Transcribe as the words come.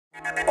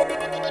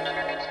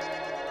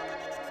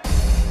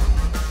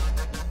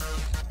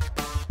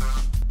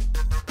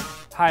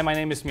Hi, my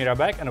name is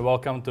Mirabek and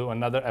welcome to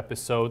another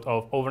episode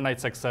of Overnight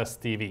Success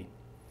TV.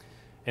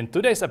 In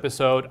today's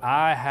episode,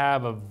 I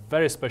have a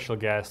very special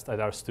guest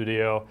at our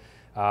studio,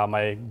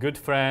 my good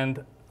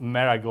friend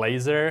Mara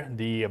Glazer,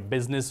 the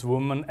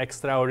businesswoman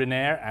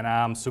extraordinaire, and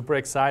I'm super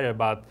excited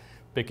about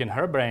picking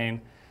her brain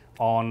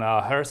on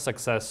her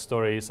success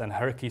stories and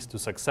her keys to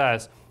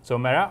success. So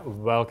Mara,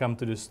 welcome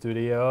to the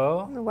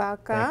studio.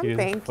 Welcome.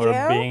 Thank you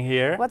for being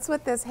here. What's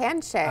with this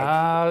handshake?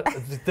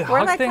 The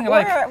we're hug thing, we're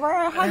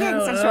a hugging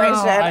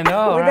situation. I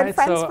know, We've right? been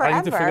friends so forever.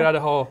 I need to figure out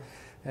a whole,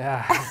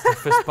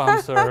 fist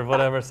bumps or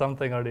whatever,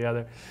 something or the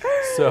other.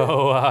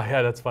 So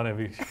yeah, that's funny.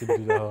 We should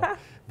do the whole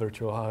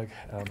virtual hug.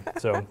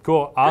 So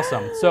cool,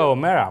 awesome. So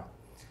Mara,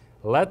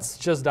 let's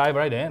just dive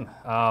right in.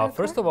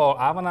 First of all,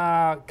 I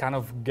wanna kind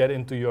of get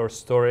into your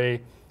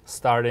story,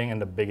 starting in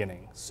the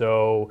beginning.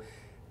 So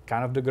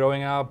kind of the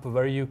growing up,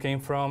 where you came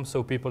from,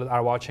 so people that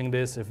are watching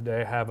this, if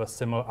they have a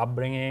similar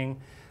upbringing,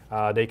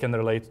 they can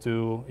relate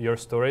to your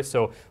story.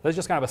 So let's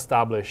just kind of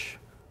establish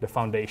the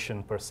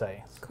foundation per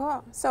se.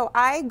 Cool. So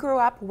I grew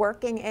up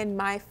working in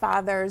my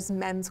father's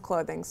men's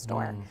clothing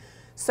store.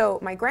 So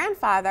my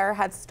grandfather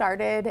had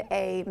started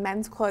a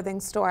men's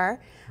clothing store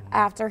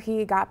after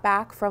he got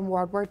back from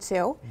World War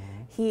II.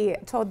 He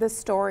told this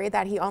story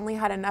that he only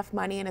had enough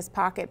money in his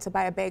pocket to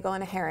buy a bagel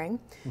and a herring.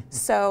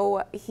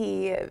 So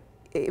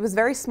it was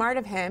very smart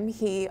of him.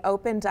 He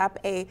opened up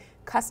a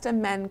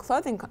custom men's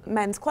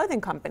clothing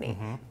company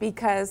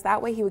because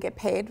that way he would get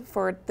paid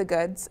for the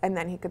goods and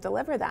then he could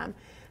deliver them.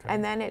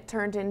 And then it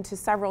turned into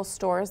several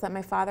stores that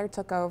my father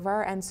took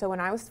over. And so when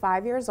I was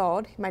 5 years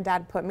old, my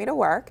dad put me to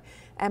work.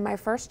 And my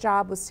first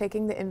job was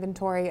taking the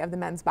inventory of the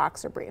men's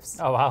boxer briefs.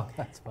 Oh, wow,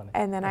 that's funny.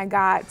 And then I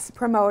got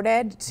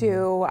promoted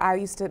to, I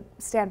used to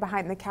stand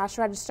behind the cash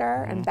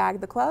register and bag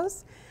the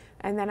clothes.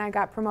 And then I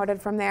got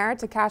promoted from there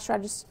to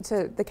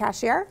to the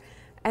cashier.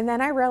 And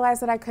then I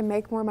realized that I could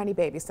make more money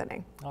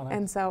babysitting. Oh, nice.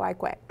 And so I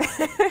quit.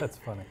 That's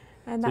funny.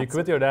 And so you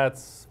quit your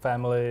dad's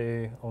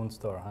family-owned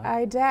store, huh?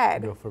 I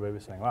did. Go for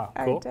babysitting. Wow,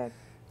 cool. I did.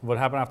 What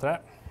happened after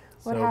that?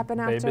 What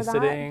happened after that?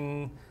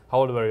 Babysitting. How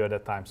old were you at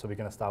that time, so we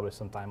can establish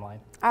some timeline?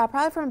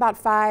 Probably from about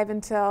 5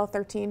 until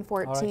 13,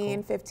 14, right,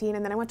 cool. 15,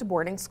 and then I went to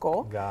boarding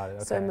school. Got it,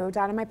 okay. So I moved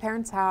out of my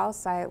parents'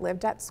 house. I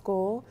lived at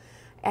school,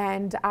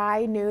 and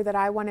I knew that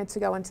I wanted to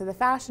go into the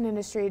fashion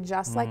industry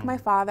just like my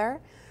father.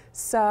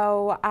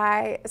 So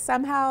I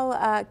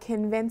somehow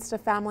convinced a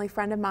family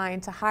friend of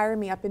mine to hire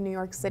me up in New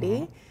York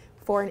City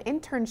for an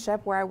internship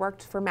where I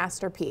worked for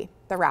Master P,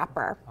 the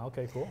rapper.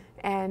 Okay, cool.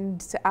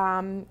 And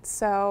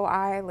so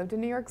I lived in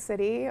New York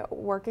City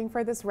working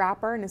for this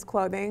rapper in his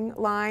clothing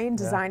line,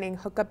 designing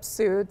hookup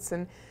suits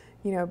and,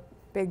 you know,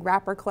 big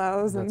rapper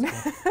clothes and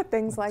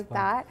things like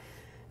that.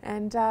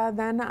 And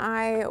then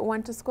I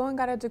went to school and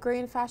got a degree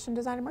in fashion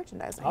design and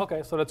merchandising.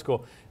 Okay, so that's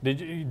cool. Did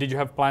you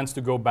have plans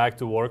to go back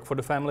to work for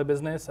the family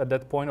business at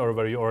that point, or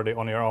were you already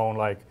on your own,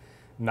 like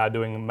not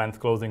doing a men's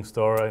clothing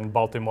store in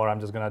Baltimore,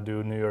 I'm just gonna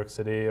do New York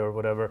City or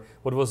whatever?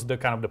 What was the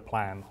kind of the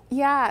plan?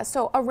 Yeah,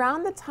 so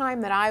around the time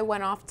that I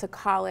went off to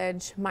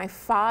college, my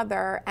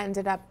father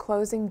ended up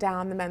closing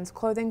down the men's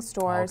clothing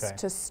stores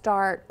to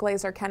start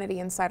Glazer Kennedy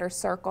Insider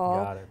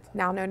Circle,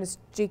 now known as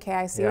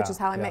GKIC, which is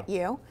how I met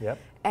you. Yep.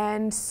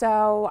 And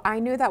so I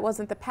knew that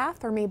wasn't the path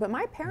for me, but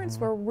my parents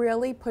were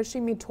really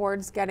pushing me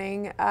towards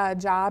getting a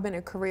job and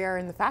a career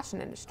in the fashion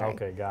industry.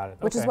 Okay, got it.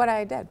 Which is what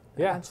I did.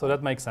 Yeah, eventually. So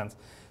that makes sense.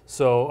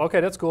 So,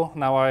 okay, that's cool.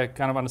 Now I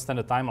kind of understand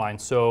the timeline.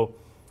 So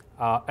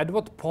at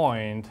what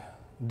point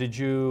did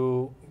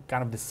you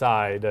kind of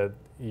decide that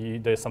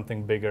there's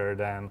something bigger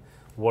than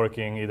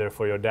working either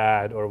for your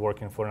dad or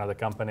working for another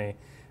company?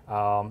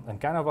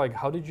 And kind of like,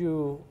 how did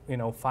you,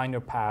 find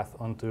your path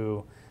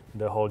onto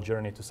the whole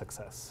journey to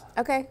success?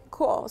 Okay,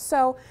 cool.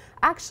 So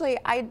actually,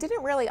 I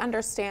didn't really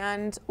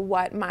understand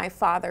what my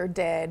father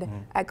did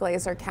at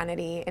Glazer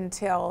Kennedy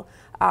until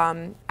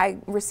I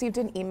received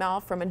an email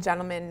from a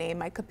gentleman named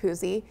Mike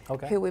Capuzzi,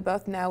 who we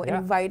both know,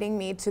 inviting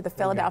me to the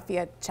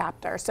Philadelphia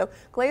chapter. So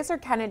Glazer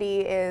Kennedy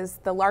is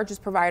the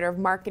largest provider of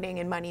marketing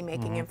and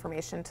money-making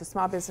information to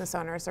small business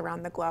owners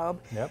around the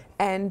globe.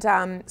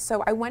 And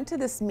so I went to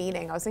this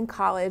meeting. I was in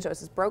college. I was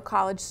this broke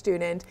college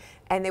student,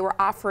 and they were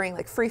offering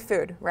like free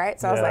food,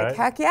 right? So I was like,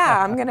 heck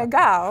yeah, I'm gonna go.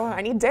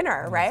 I need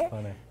dinner, right?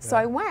 So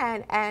I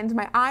went, and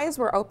my eyes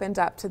were opened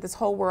up to this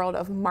whole world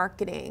of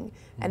marketing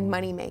and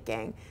money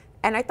making,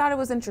 and I thought it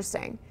was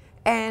interesting.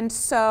 And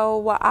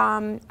so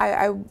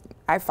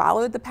I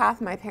followed the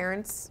path my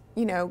parents,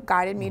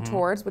 guided me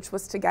towards, which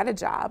was to get a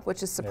job,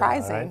 which is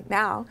surprising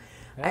now.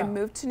 I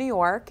moved to New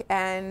York,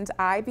 and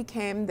I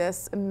became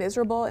this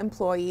miserable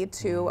employee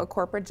to a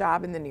corporate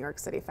job in the New York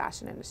City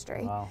fashion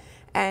industry. Wow.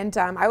 And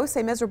I always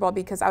say miserable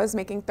because I was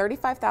making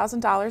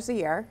 $35,000 a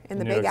year in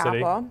the Big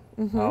Apple.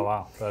 Oh,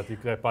 wow. So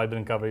that probably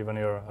didn't cover even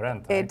your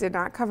rent, right? It did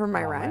not cover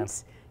my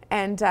rent.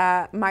 And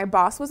my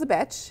boss was a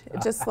bitch,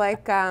 just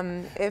like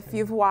if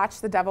you've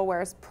watched The Devil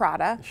Wears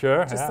Prada.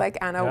 Sure. Just like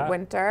Anna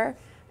Wintour.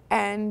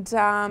 And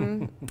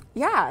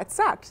yeah, it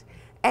sucked.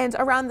 And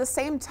around the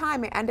same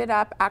time, I ended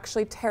up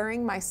actually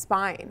tearing my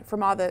spine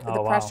from all the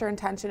pressure and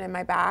tension in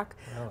my back,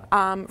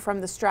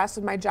 from the stress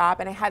of my job.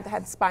 And I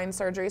had spine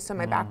surgery, so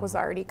my back was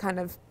already kind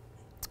of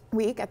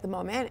weak at the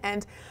moment.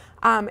 And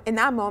in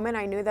that moment,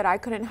 I knew that I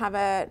couldn't have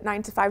a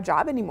 9-to-5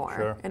 job anymore.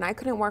 Sure. And I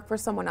couldn't work for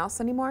someone else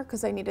anymore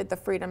because I needed the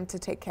freedom to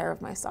take care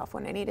of myself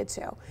when I needed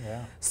to.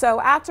 Yeah. So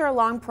after a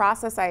long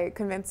process, I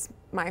convinced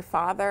my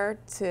father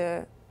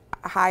to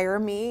hire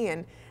me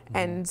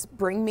and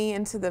bring me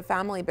into the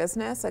family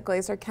business at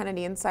Glazer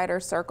Kennedy Insider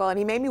Circle. And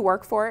he made me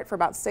work for it for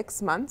about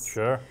 6 months.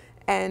 Sure.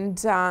 And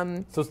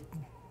so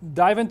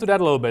dive into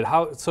that a little bit.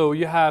 So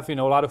you have, a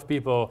lot of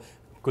people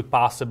could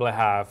possibly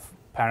have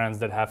parents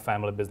that have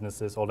family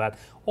businesses, all that,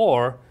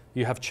 or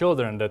you have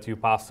children that you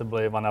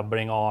possibly want to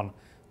bring on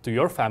to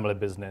your family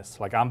business.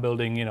 Like I'm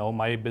building,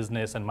 my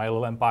business and my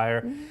little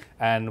empire,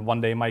 and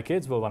one day my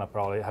kids will want to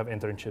probably have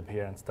internship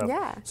here and stuff.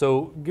 Yeah.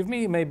 So give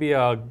me maybe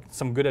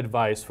some good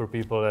advice for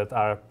people that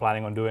are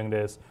planning on doing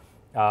this,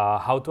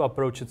 how to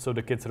approach it so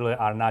the kids really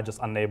are not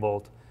just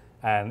enabled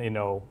and,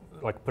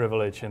 like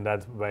privileged in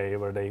that way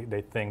where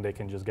they think they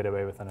can just get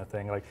away with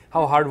anything. Like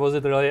how hard was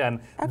it really, and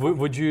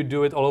would you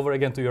do it all over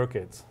again to your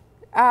kids?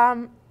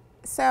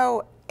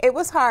 So it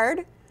was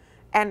hard.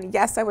 And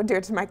yes, I would do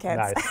it to my kids.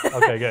 Nice.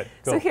 Okay, good.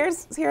 Cool.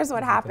 So here's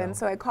what happened.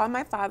 So I called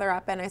my father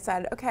up and I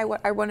said, okay,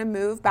 I want to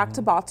move back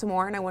to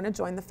Baltimore and I want to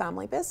join the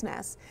family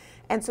business.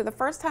 And so the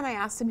first time I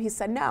asked him, he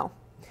said no.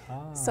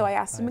 So I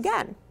asked him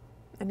again,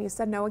 and he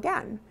said no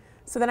again.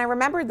 So then I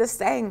remembered this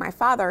saying my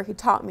father, he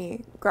taught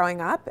me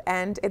growing up,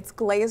 and it's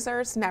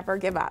Glazers never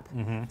give up.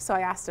 So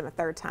I asked him a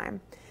third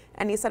time.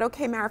 And he said,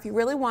 okay, Mara, if you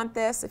really want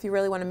this, if you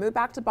really want to move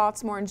back to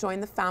Baltimore and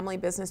join the family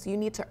business, you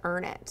need to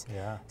earn it.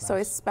 Yeah, so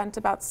nice. I spent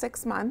about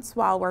 6 months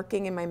while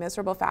working in my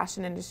miserable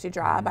fashion industry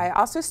job. I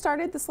also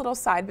started this little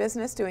side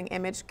business doing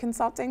image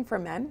consulting for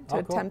men to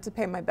attempt to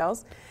pay my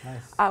bills,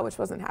 which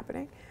wasn't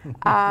happening.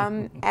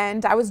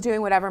 And I was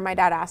doing whatever my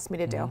dad asked me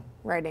to do,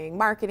 writing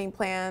marketing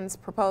plans,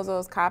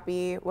 proposals,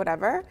 copy,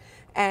 whatever.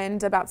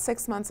 And about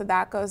 6 months of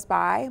that goes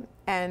by,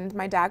 and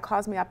my dad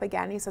calls me up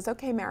again. He says,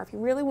 okay, Mara, if you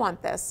really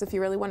want this, if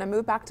you really want to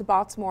move back to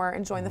Baltimore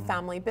and join the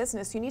family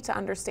business, you need to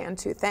understand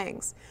 2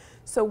 things.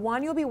 So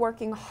one, you'll be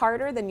working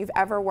harder than you've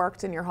ever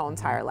worked in your whole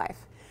entire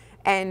life.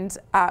 And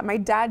my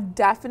dad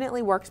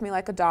definitely worked me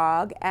like a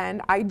dog,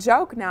 and I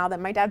joke now that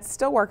my dad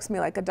still works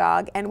me like a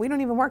dog, and we don't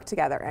even work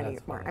together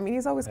anymore. I mean,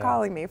 he's always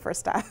calling me for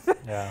stuff.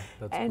 Yeah,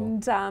 that's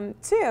and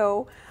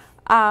cool.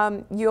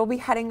 2, you'll be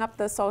heading up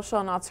the social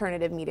and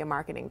alternative media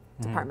marketing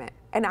department.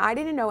 And I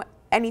didn't know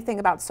anything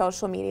about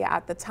social media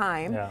at the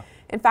time. Yeah.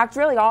 In fact,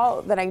 really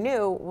all that I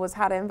knew was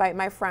how to invite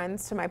my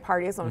friends to my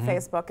parties on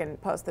Facebook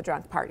and post the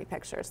drunk party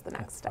pictures the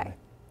next day.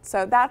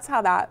 So that's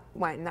how that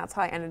went, and that's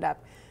how I ended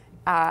up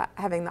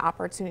having the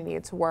opportunity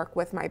to work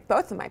with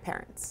both of my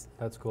parents.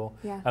 That's cool.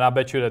 Yeah. And I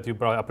bet you that you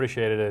probably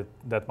appreciated it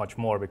that much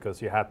more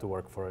because you had to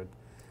work for it.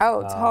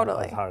 Oh,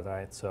 totally. It's hard,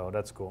 right? So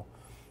that's cool.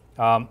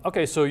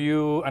 Okay, so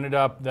you ended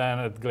up then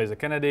at Glazer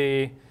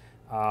Kennedy.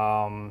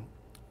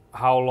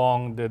 How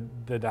long did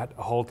that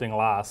whole thing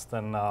last,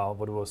 and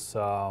what was,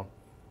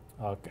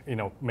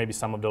 maybe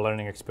some of the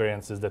learning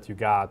experiences that you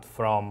got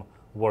from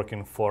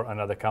working for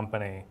another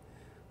company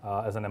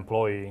as an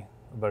employee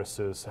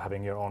versus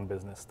having your own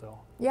business still?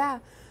 Yeah.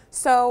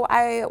 So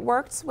I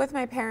worked with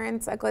my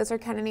parents at Glazer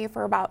Kennedy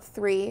for about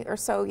 3 or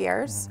so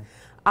years.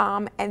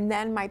 And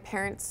then my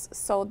parents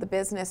sold the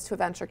business to a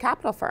venture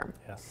capital firm.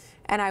 Yes.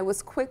 And I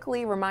was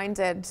quickly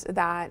reminded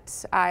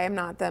that I am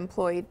not the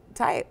employee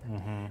type.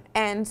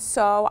 And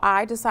so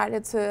I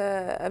decided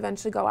to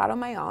eventually go out on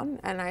my own,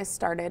 and I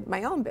started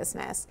my own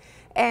business.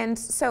 And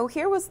so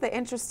here was the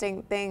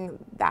interesting thing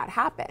that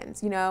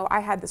happened. I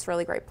had this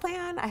really great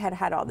plan. I had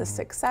had all this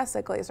success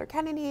at Glazer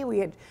Kennedy. We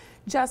had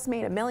just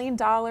made $1 million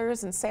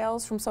in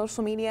sales from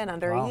social media in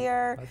under a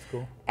year. That's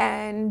cool.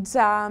 And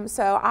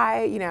so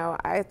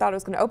I thought I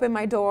was going to open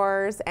my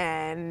doors,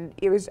 and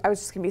I was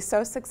just going to be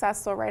so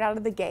successful right out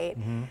of the gate.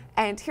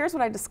 And here's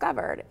what I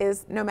discovered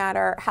is no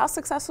matter how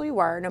successful you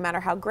were, no matter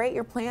how great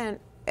your plan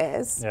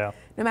is, no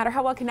matter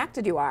how well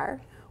connected you are,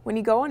 when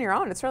you go on your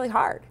own, it's really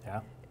hard.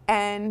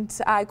 And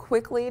I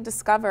quickly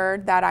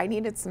discovered that I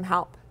needed some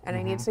help, and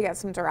I needed to get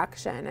some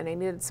direction, and I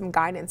needed some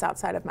guidance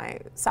outside of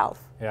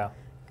myself.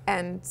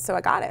 And so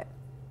I got it.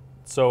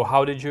 So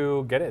how did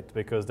you get it?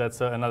 Because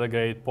that's another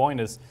great point,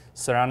 is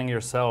surrounding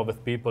yourself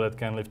with people that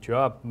can lift you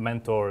up,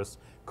 mentors,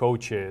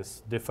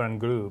 coaches, different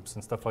groups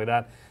and stuff like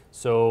that.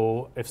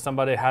 So if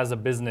somebody has a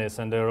business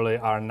and they really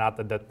are not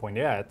at that point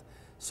yet,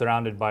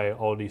 surrounded by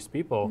all these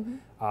people,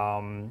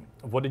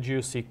 what did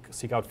you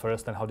seek out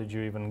first, and how did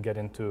you even get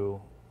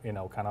into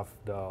kind of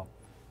the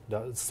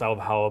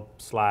self-help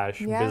 /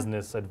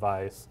 business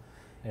advice?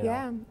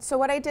 So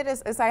what I did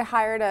is I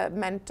hired a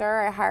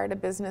mentor, I hired a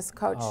business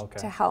coach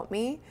to help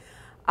me.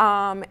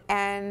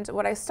 And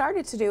what I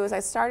started to do is I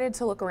started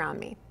to look around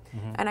me.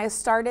 And I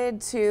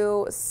started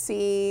to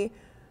see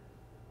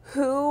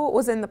who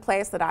was in the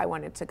place that I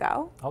wanted to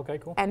go. Okay,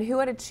 cool. And who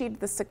had achieved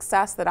the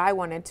success that I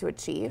wanted to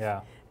achieve.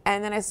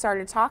 And then I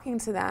started talking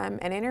to them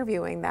and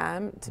interviewing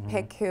them to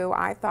pick who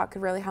I thought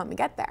could really help me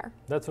get there.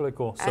 That's really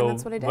cool. And So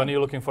that's what I did. when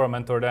you're looking for a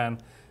mentor, then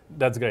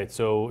that's great.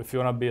 So if you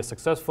want to be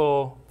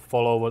successful,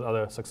 follow what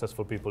other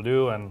successful people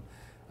do, and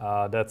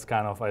that's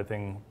kind of, I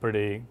think,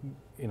 pretty,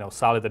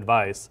 solid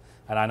advice.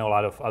 And I know a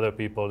lot of other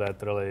people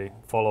that really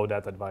followed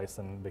that advice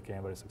and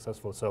became very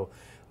successful. So,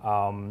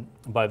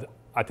 but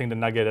I think the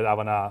nugget that I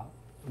want to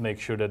make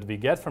sure that we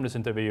get from this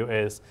interview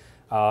is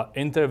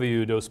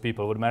interview those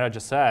people. What Mara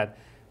just said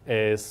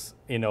is,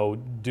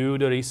 do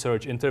the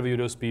research, interview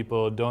those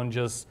people. Don't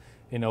just,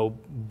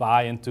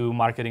 buy into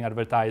marketing,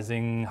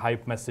 advertising,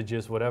 hype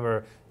messages,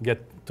 whatever.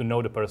 Get to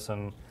know the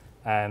person,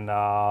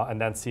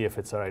 and then see if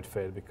it's a right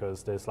fit.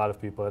 Because there's a lot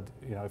of people that,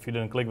 if you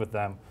didn't click with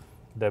them,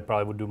 they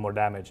probably would do more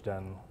damage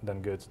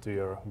than good to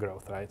your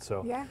growth, right?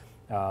 So, yeah.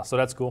 So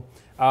that's cool.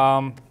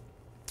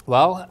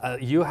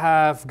 You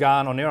have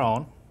gone on your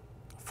own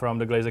from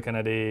the Glazer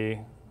Kennedy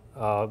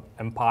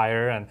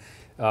empire, and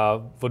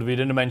what we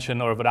didn't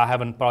mention, or what I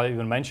haven't probably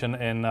even mentioned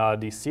in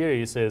these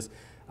series, is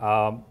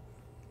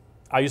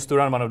I used to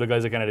run one of the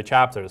Glazer Kennedy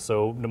chapters.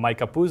 So the Mike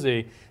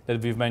Capuzzi that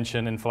we've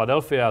mentioned in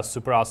Philadelphia,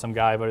 super awesome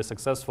guy, very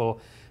successful,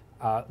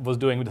 was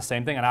doing the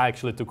same thing, and I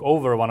actually took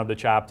over one of the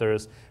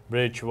chapters,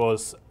 which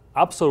was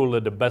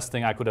absolutely the best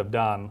thing I could have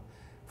done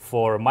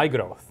for my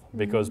growth,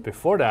 because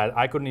before that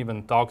I couldn't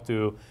even talk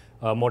to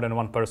more than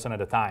one person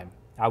at a time.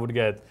 I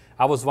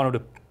was one of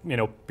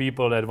the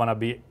people that want to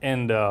be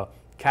in the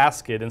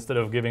casket instead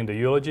of giving the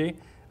eulogy.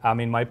 I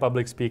mean, my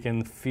public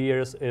speaking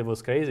fears, it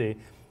was crazy.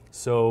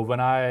 So when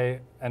I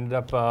ended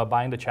up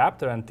buying the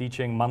chapter and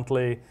teaching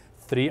monthly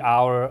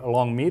 3-hour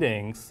long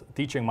meetings,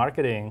 teaching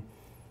marketing,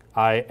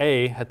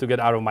 I had to get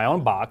out of my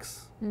own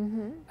box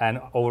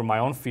and over my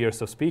own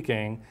fears of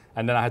speaking,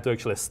 and then I had to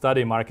actually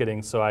study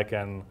marketing so I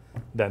can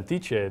then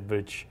teach it,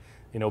 which,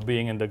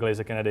 being in the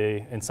Glazer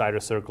Kennedy Insider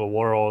Circle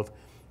world,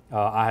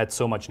 I had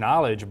so much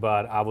knowledge,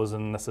 but I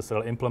wasn't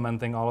necessarily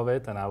implementing all of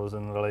it, and I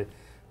wasn't really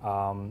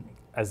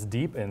as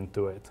deep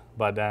into it.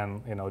 But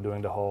then,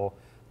 doing the whole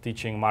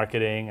teaching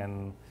marketing,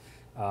 and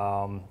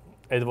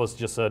it was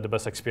just the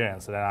best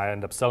experience. And then I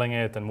ended up selling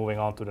it and moving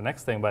on to the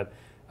next thing, but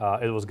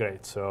it was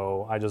great.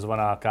 So I just want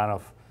to kind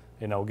of,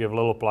 give a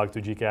little plug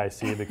to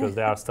GKIC because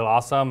they are still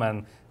awesome,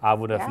 and I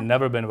would have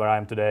never been where I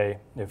am today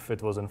if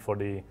it wasn't for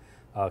the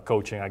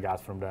coaching I got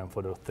from them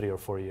for the 3 or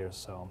 4 years.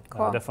 So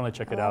cool. Definitely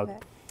check it love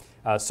out.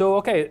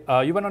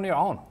 it. You went on your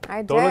own.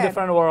 I Totally did.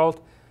 different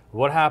world.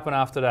 What happened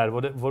after that?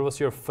 What was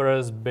your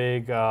first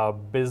big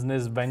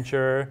business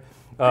venture?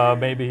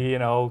 Maybe,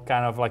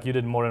 kind of like you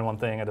did more than one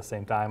thing at the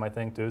same time, I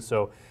think, too.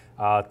 So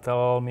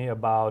tell me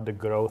about the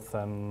growth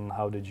and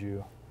how did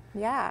you?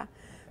 Yeah.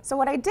 So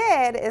what I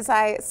did is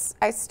I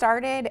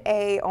started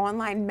a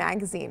online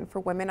magazine for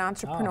women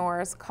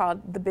entrepreneurs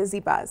called The Busy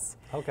Buzz.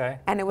 Okay.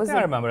 And it was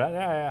I remember that.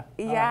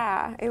 Yeah.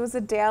 Yeah, it was a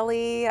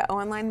daily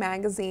online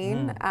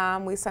magazine.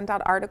 We sent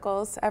out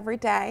articles every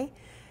day.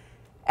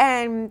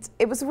 And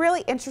it was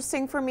really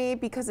interesting for me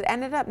because it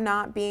ended up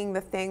not being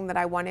the thing that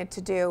I wanted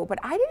to do, but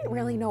I didn't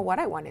really know what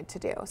I wanted to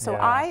do. So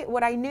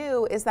what I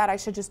knew is that I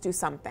should just do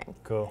something.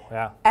 Cool,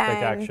 yeah, take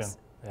action.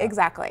 Yeah.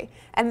 Exactly.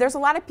 And there's a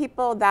lot of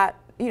people that,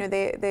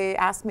 they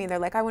ask me, they're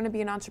like, I want to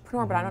be an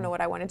entrepreneur, but I don't know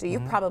what I want to do. You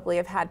probably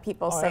have had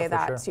people say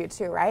that to you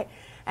too, right?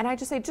 And I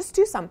just say, just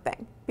do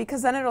something,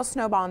 because then it'll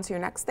snowball into your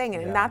next thing.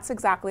 And that's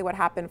exactly what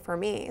happened for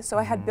me. So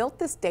I had built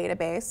this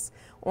database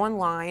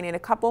online in a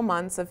couple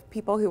months of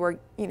people who were,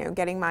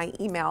 getting my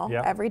email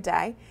every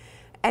day.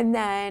 And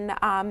then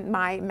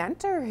my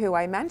mentor, who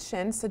I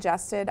mentioned,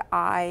 suggested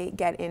I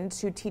get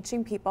into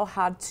teaching people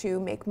how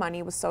to make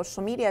money with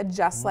social media,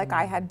 just like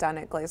I had done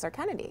at Glazer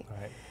Kennedy.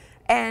 Right.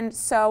 And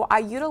so I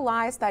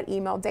utilized that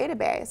email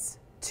database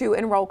to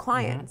enroll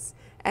clients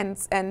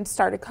and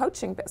start a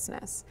coaching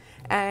business.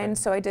 And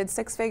so I did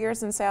 6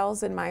 figures in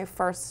sales in my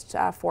first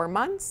 4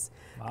 months,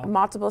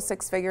 multiple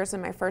 6 figures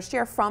in my first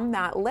year from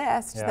that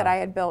list that I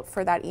had built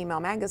for that email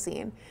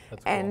magazine.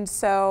 That's cool. And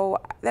so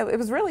it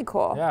was really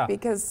cool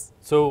because...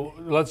 So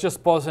let's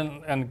just pause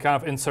and kind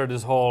of insert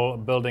this whole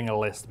building a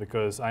list,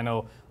 because I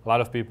know a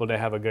lot of people, they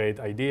have a great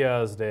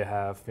ideas, they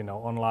have,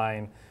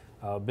 online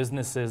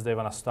businesses they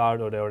want to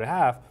start or they already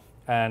have,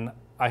 and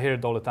I hear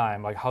it all the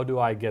time, like, how do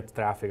I get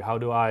traffic? How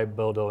do I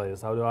build a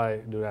list? How do I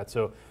do that?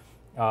 So,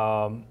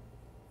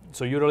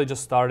 so you really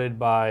just started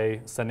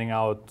by sending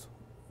out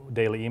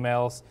daily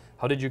emails.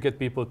 How did you get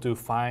people to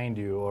find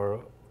you?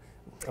 Or,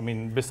 I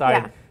mean,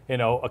 beside,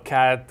 a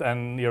cat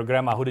and your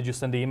grandma, who did you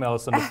send the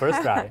emails on the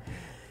first try?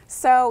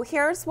 So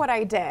here's what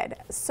I did.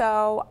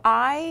 So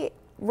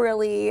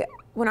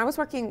when I was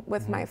working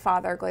with my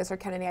father, Glazer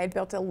Kennedy, I had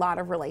built a lot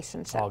of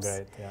relationships. Oh,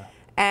 great, yeah.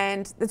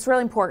 And it's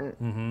really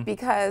important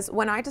because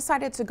when I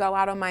decided to go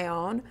out on my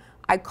own,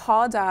 I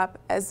called up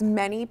as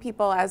many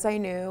people as I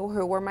knew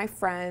who were my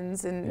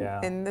friends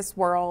in this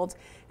world,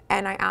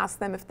 and I asked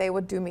them if they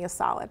would do me a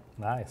solid.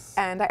 Nice.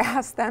 And I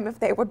asked them if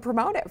they would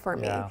promote it for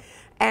me.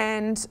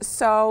 And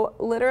so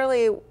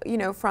literally,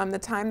 from the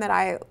time that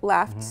I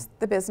left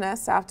the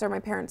business after my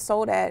parents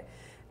sold it,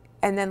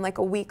 And then like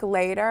a week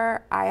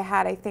later, I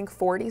had, I think,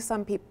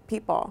 40-some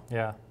people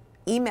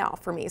email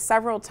for me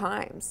several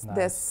times.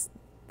 Nice.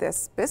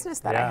 This business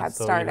that I had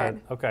started.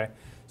 Okay.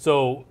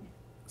 So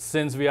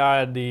since we are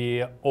at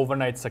the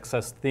overnight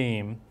success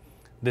theme,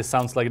 this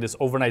sounds like this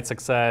overnight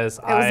success.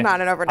 It was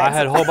not an overnight I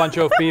had a whole bunch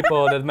of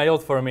people that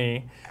mailed for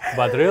me,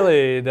 but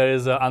really there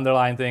is an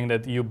underlying thing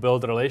that you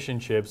build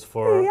relationships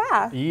for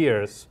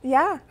years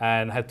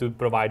and had to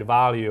provide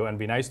value and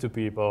be nice to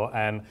people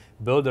and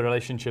build the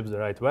relationships the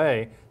right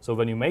way. So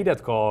when you made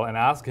that call and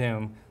asked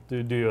him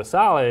to do you a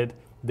salad,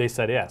 they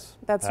said yes.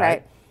 That's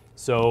right.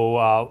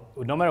 So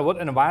no matter what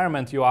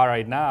environment you are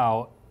right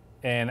now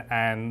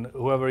and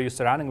whoever you're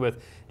surrounding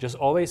with, just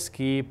always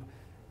keep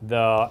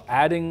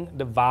adding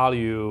the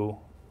value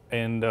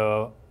in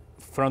the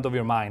front of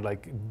your mind.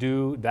 Like,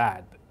 do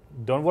that.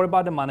 Don't worry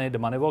about the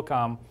money will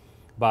come,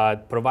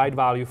 but provide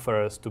value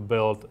first to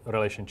build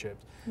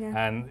relationships.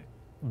 And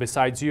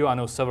besides you, I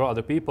know several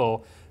other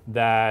people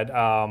that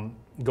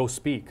go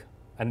speak,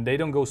 and they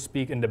don't go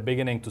speak in the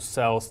beginning to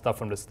sell stuff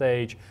from the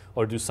stage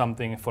or do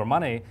something for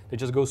money. They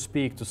just go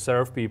speak to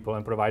serve people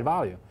and provide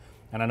value.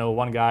 And I know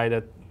one guy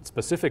that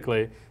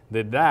specifically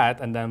did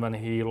that, and then when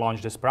he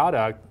launched this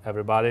product,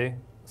 everybody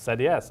said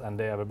yes, and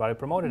everybody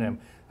promoted him,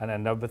 and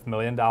ended up with $1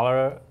 million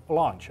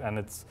launch. And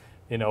it's,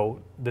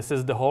 this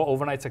is the whole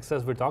overnight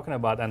success we're talking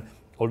about, and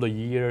all the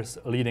years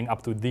leading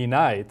up to the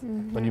night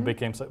when you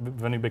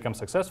become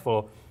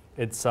successful.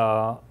 It's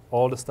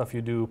all the stuff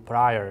you do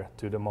prior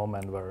to the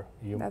moment where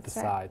you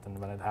decide and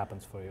when it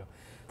happens for you.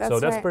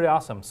 That's pretty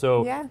awesome.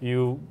 So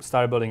you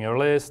started building your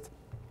list.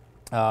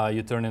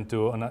 You turned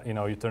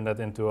that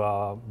into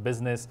a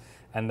business,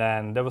 and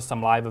then there was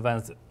some live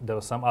events. There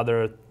was some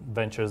other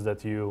ventures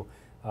that you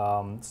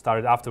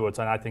started afterwards,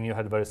 and I think you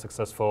had a very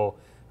successful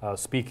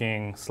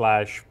speaking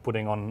 /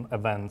 putting on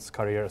events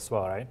career as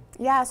well, right?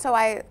 Yeah, so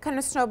I kind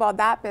of snowballed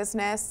that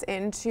business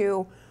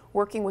into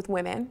working with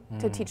women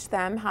to teach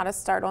them how to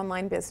start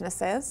online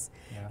businesses.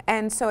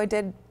 And so I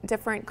did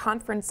different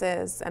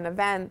conferences and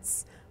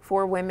events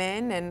for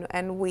women,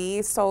 and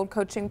we sold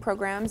coaching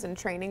programs and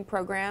training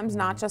programs,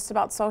 not just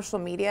about social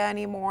media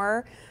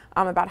anymore,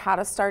 about how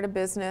to start a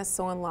business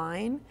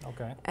online.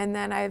 And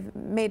then I've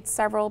made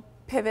several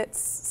pivots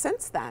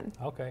since then.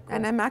 Cool.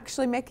 And I'm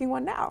actually making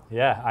one now.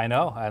 Yeah, I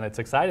know, and it's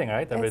exciting,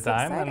 right? Every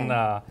time,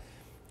 and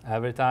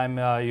every time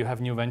you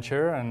have new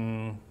venture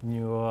and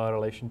new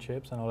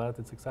relationships and all that,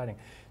 it's exciting.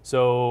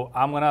 So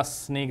I'm gonna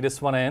sneak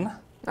this one in.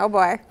 Oh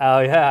boy. Oh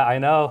yeah, I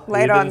know.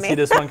 Lay it on me. You didn't see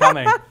this one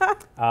coming.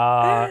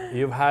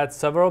 You've had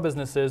several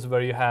businesses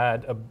where you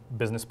had a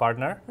business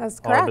partner. That's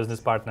correct. Or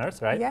business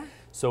partners, right? Yeah.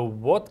 So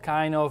what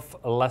kind of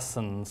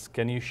lessons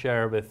can you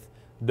share with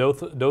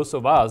those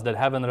of us that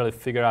haven't really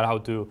figured out how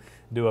to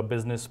do a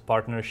business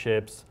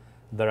partnerships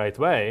the right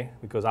way?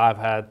 Because I've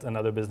had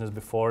another business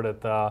before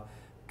that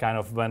kind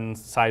of went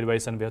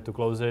sideways and we had to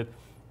close it.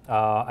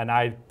 And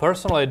I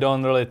personally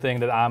don't really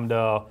think that I'm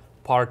the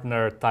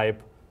partner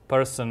type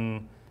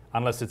person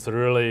unless it's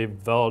really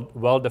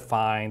well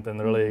defined and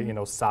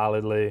really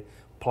solidly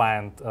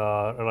planned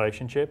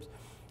relationships.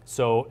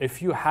 So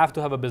if you have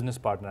to have a business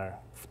partner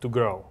to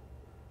grow,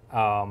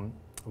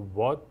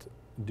 what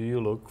do you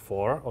look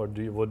for, or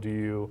what do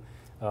you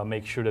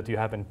make sure that you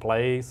have in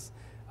place?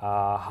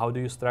 How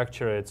do you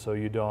structure it so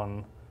you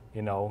don't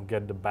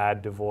get the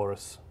bad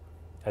divorce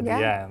at the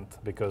end,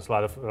 because a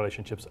lot of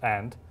relationships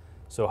end.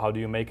 So how do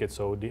you make it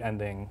so the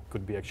ending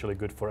could be actually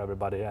good for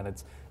everybody, and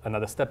it's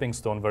another stepping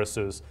stone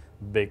versus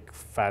big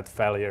fat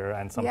failure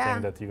and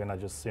something that you're gonna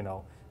just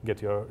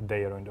get your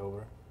day ruined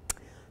over?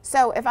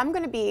 So if I'm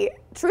going to be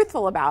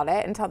truthful about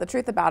it and tell the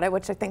truth about it,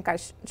 which I think I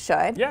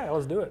should. Yeah,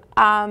 let's do it.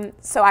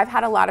 So I've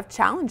had a lot of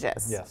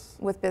challenges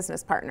with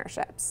business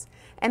partnerships.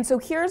 And so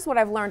here's what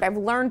I've learned. I've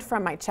learned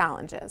from my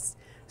challenges.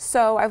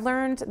 So I've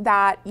learned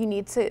that you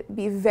need to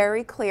be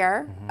very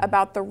clear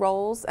about the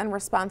roles and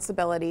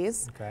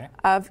responsibilities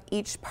of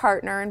each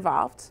partner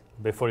involved.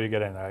 Before you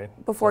get in, right?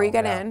 Before you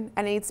get in.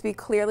 And it needs to be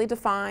clearly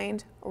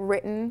defined,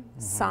 written,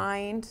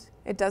 signed.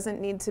 It doesn't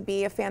need to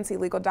be a fancy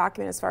legal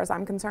document as far as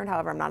I'm concerned.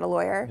 However, I'm not a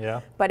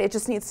lawyer. But it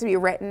just needs to be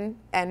written,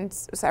 and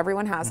so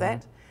everyone has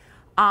it.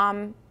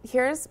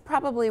 Here's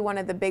probably one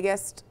of the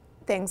biggest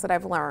things that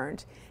I've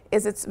learned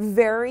is it's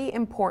very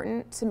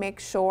important to make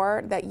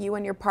sure that you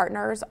and your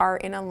partners are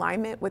in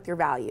alignment with your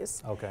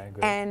values. Okay,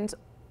 good. And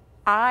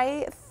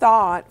I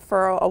thought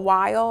for a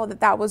while that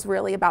that was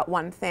really about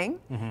one thing,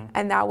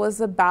 and that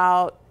was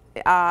about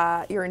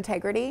your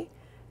integrity,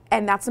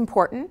 and that's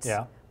important.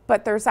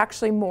 But there's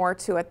actually more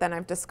to it than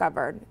I've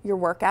discovered. Your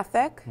work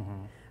ethic,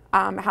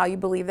 how you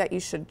believe that you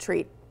should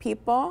treat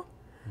people,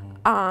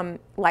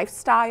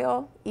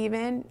 lifestyle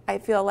even. I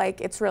feel like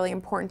it's really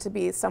important to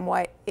be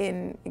somewhat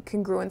in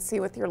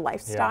congruency with your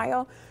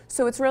lifestyle.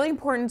 So it's really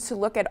important to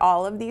look at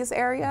all of these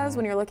areas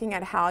when you're looking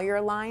at how you're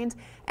aligned.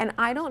 And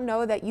I don't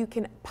know that you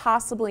can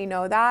possibly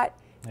know that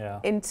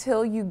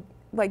until you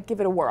give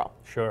it a whirl.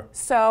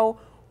 So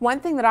one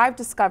thing that I've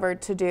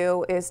discovered to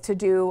do is to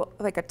do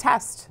like a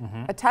test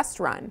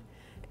run.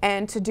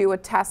 and to do a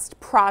test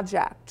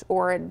project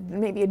or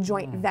maybe a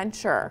joint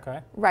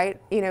venture, right?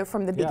 You know,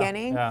 from the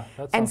beginning,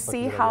 and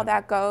see how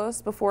that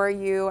goes before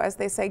you, as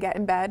they say, get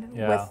in bed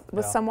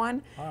with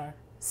someone. All right.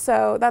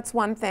 So that's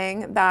one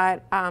thing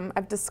that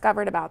I've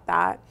discovered about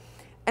that.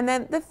 And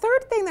then the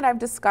third thing that I've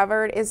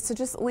discovered is to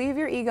just leave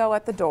your ego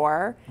at the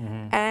door.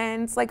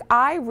 And like,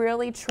 I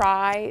really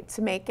try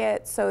to make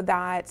it so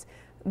that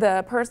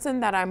the person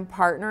that I'm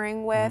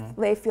partnering with,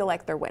 they feel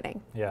like they're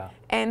winning. Yeah.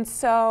 And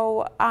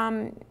so,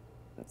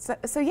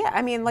 so yeah,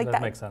 I mean, like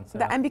that makes sense.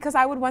 And because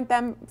I would want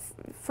them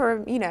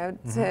for, you know,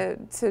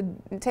 to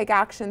take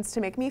actions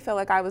to make me feel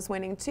like I was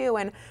winning too.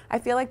 And I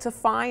feel like to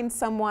find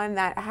someone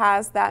that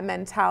has that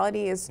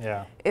mentality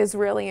is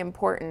really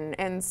important.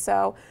 And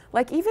so,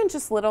 like, even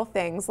just little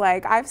things,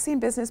 like I've seen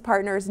business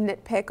partners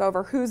nitpick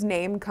over whose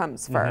name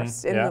comes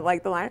first in the,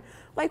 like the line,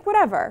 like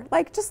whatever,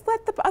 like just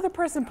let the other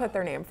person put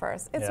their name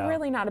first. It's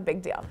really not a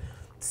big deal.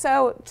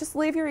 So just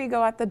leave your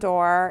ego at the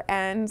door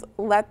and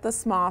let the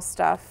small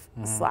stuff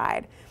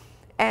slide.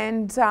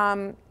 And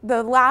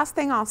the last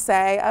thing I'll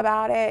say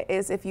about it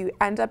is, if you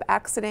end up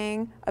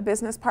exiting a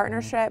business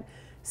partnership,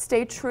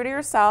 stay true to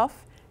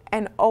yourself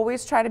and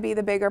always try to be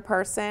the bigger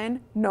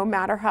person, no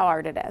matter how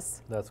hard it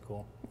is. That's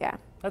cool. Yeah.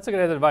 That's a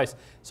great advice.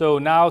 So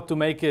now, to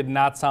make it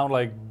not sound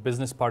like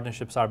business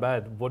partnerships are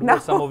bad, what were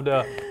some of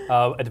the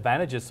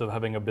advantages of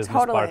having a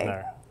business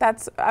partner?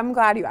 I'm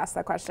glad you asked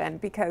that question,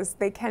 because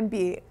they can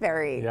be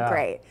very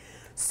great.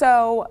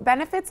 So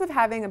benefits of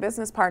having a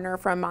business partner,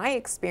 from my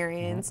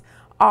experience,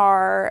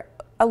 are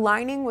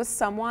aligning with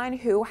someone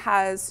who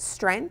has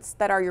strengths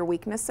that are your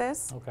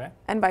weaknesses,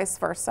 and vice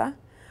versa,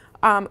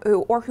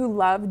 who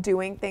love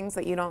doing things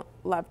that you don't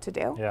love to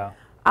do.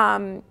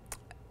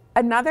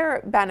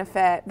 Another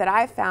benefit that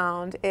I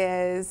found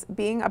is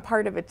being a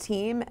part of a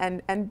team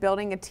and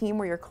building a team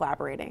where you're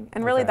collaborating.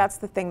 And really, that's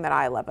the thing that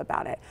I love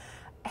about it.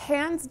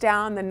 Hands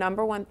down, the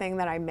number one thing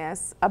that I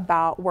miss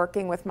about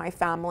working with my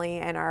family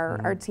and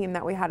our team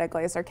that we had at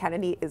Glazer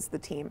Kennedy is the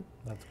team.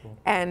 That's cool.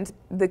 And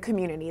the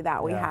community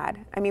that we had.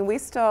 I mean, we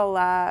still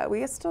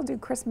do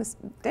Christmas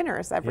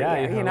dinners every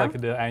year. Yeah, you know, like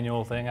the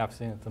annual thing. I've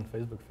seen it on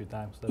Facebook a few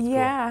times. That's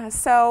cool.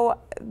 So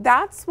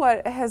that's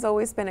what has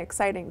always been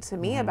exciting to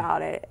me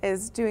about it,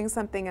 is doing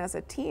something as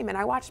a team. And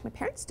I watched my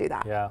parents do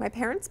that. My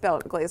parents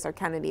built Glazer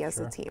Kennedy as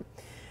a team.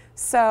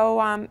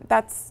 So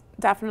that's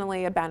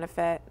definitely a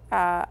benefit,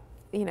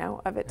 you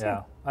know, of it too.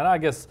 Yeah, and I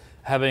guess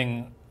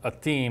having a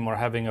team or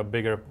having a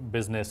bigger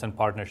business and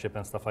partnership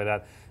and stuff like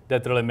that,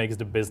 that really makes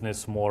the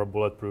business more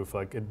bulletproof.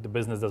 Like, the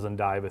business doesn't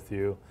die with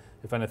you.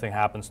 If anything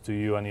happens to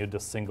you and you're the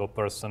single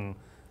person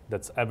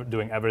that's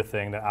doing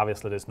everything, then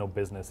obviously there's no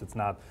business. It's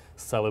not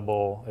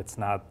sellable. It's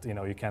not, you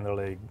know, you can't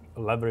really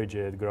leverage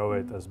it, grow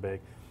it as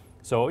big.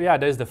 So yeah,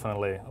 there's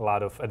definitely a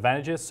lot of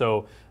advantages.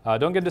 So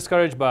don't get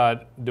discouraged,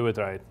 but do it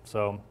right.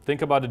 So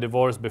think about the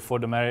divorce before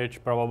the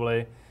marriage,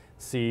 probably.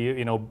 See,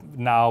 you know,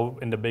 now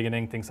in the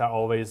beginning, things are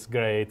always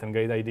great and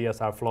great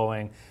ideas are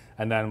flowing.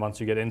 And then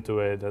once you get into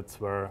it, that's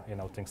where, you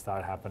know, things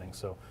start happening.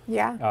 So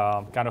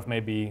kind of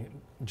maybe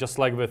just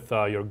like with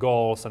your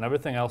goals and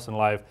everything else in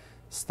life,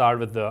 start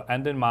with the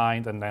end in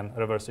mind and then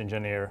reverse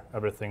engineer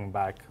everything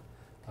back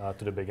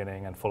to the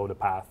beginning and follow the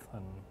path.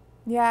 And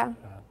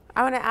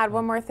I want to add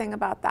one more thing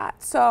about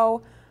that.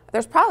 So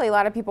there's probably a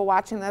lot of people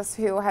watching this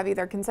who have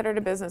either considered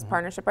a business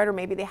partnership, right, or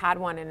maybe they had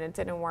one and it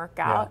didn't work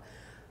out.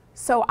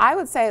 So I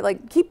would say,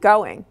 like, keep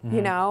going,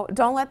 you know,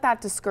 don't let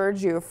that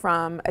discourage you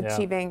from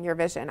achieving your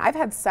vision. I've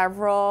had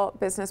several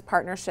business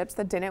partnerships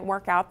that didn't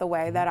work out the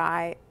way that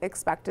I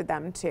expected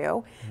them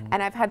to.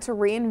 And I've had to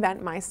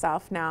reinvent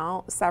myself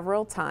now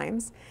several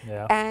times.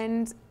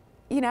 And,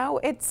 you know,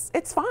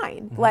 it's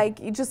fine. Like,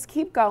 you just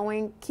keep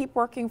going, keep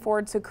working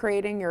forward to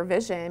creating your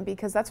vision,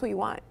 because that's what you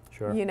want.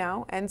 You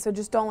know, and so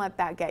just don't let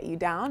that get you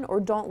down, or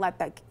don't let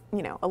that,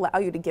 you know, allow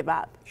you to give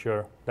up.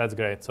 Sure, that's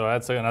great. So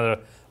that's another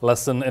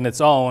lesson in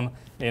its own.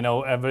 You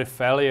know, every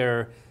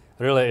failure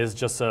really is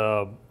just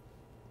a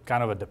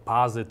kind of a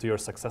deposit to your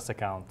success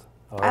account,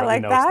 or I like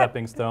you know, that.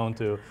 stepping stone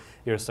to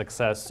your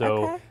success.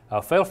 So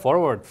fail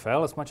forward,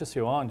 fail as much as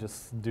you want.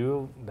 Just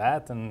do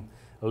that and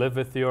live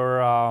with your,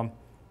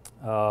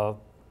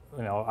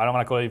 you know, I don't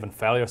want to call it even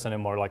failures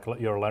anymore, like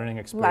your learning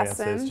experiences.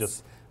 Lessons.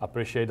 Just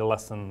appreciate the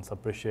lessons,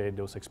 appreciate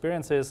those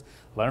experiences,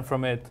 learn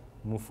from it,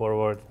 move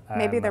forward.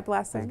 Maybe they're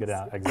blessings. Get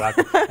out.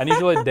 Exactly. And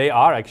usually they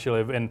are,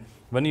 actually. And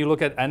when you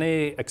look at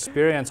any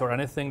experience or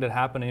anything that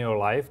happened in your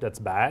life that's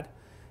bad,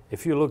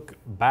 if you look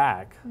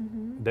back,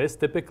 there's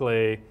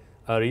typically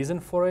a reason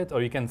for it,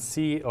 or you can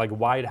see like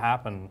why it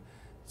happened.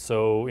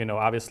 So, you know,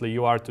 obviously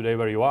you are today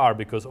where you are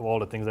because of all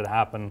the things that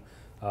happened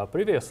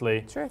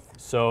previously. Truth.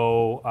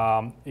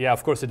 So, yeah,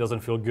 of course it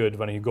doesn't feel good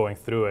when you're going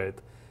through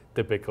it,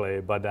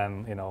 typically, but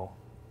then, you know,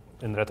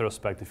 in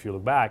retrospect, if you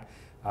look back,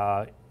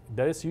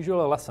 there is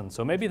usually a lesson.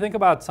 So maybe think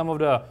about some of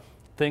the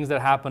things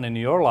that happened in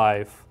your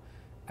life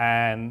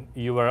and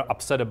you were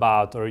upset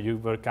about, or you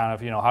were kind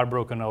of, you know,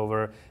 heartbroken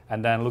over,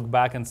 and then look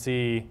back and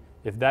see,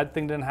 if that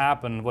thing didn't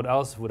happen, what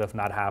else would have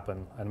not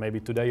happened? And maybe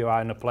today you are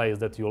in a place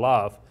that you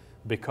love,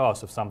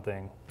 because of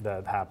something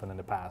that happened in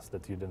the past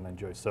that you didn't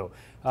enjoy. So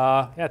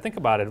yeah, think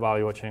about it while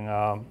you're watching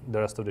the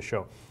rest of the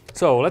show.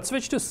 So let's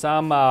switch to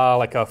some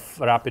like a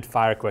rapid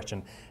fire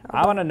question.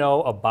 I want to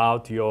know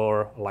about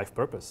your life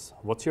purpose.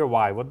 What's your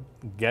why? What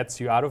gets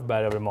you out of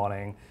bed every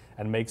morning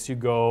and makes you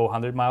go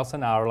 100 miles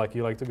an hour like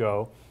you like to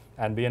go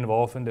and be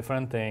involved in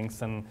different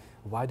things? And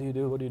why do you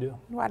do what do you do?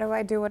 Why do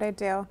I do what I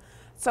do?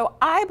 So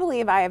I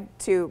believe I have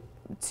two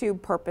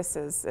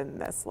purposes in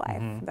this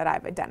life that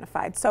I've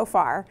identified so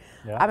far.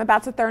 Yeah. I'm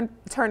about to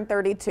turn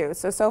 32.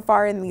 So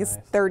far in these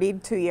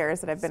 32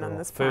 years that I've been on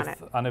this planet.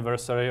 5th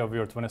anniversary of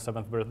your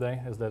 27th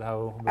birthday. Is that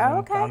how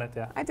women count it?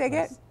 Yeah. I dig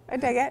it. I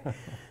dig it.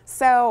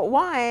 So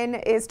one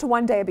is to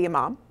one day be a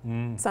mom,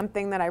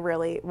 something that I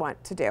really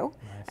want to do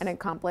and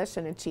accomplish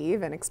and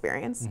achieve and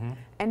experience.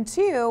 And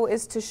two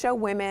is to show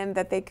women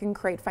that they can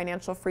create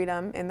financial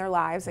freedom in their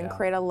lives and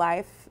create a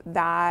life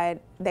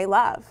that they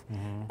love.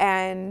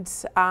 And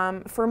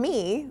for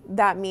me,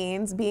 that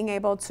means being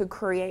able to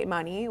create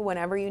money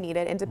whenever you need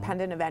it,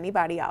 independent of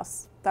anybody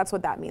else. That's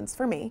what that means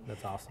for me.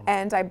 That's awesome.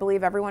 And I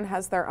believe everyone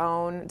has their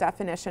own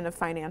definition of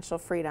financial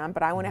freedom,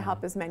 but I want to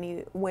help as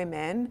many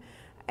women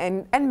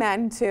and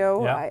men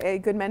too,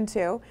 good men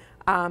too,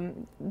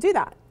 do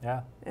that.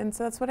 Yeah. And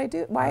so that's what I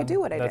do, why I do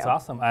what I do. That's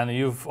awesome. And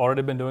you've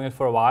already been doing it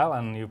for a while,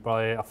 and you've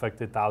probably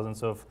affected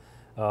thousands of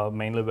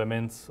mainly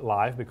women's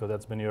life because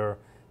that's been your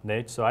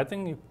niche. So I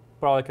think you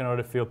probably can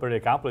already feel pretty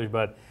accomplished,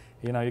 but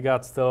you know, you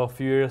got still a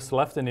few years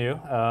left in you.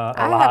 I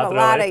have a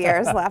lot of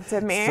years left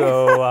in me.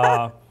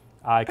 So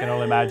I can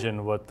only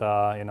imagine what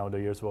you know, the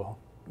years will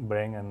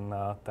bring in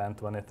 10,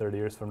 20, 30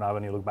 years from now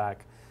when you look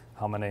back,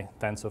 how many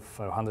tens of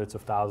hundreds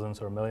of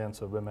thousands or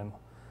millions of women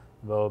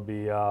will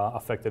be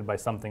affected by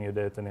something you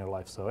did in your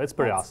life. So it's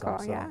pretty awesome. Cool,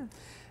 so,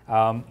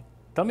 yeah.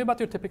 Tell me about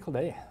your typical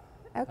day.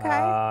 Okay.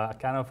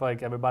 Kind of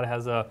like everybody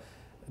has a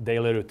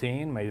daily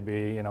routine.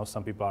 Maybe, you know,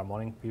 some people are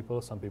morning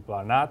people, some people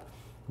are not.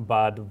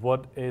 But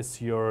what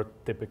is your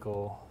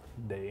typical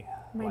day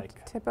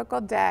like?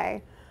 Typical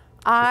day.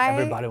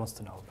 Everybody wants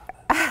to know about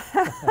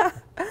it.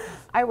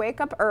 I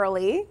wake up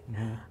early.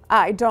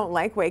 I don't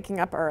like waking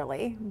up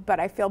early, but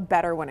I feel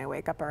better when I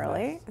wake up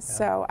early. Nice. Yeah.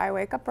 So I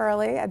wake up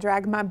early, I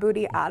drag my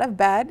booty out of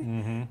bed,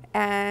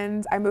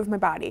 and I move my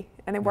body,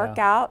 and I work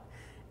out,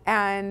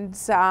 and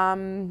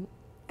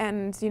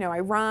you know, I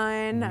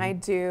run, I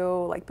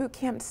do like boot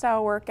camp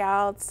style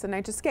workouts, and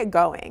I just get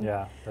going.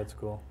 Yeah, that's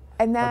cool.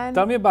 And then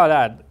tell me about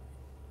that.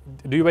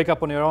 Do you wake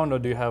up on your own, or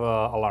do you have an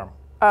alarm?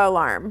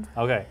 Alarm.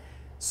 Okay,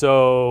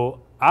 so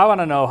I want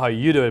to know how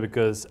you do it,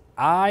 because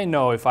I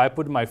know if I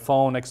put my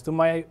phone next to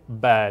my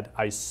bed,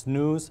 I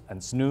snooze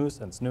and snooze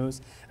and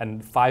snooze,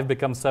 and 5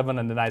 becomes 7,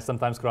 and then I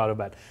sometimes go out of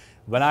bed.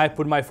 When I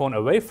put my phone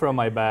away from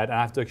my bed and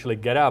I have to actually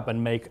get up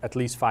and make at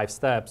least 5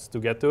 steps to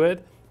get to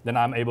it, then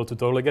I'm able to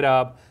totally get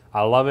up.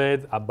 I love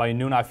it. By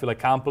noon I feel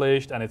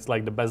accomplished, and it's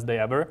like the best day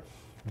ever.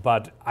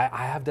 But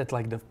I have that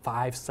like the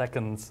 5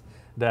 seconds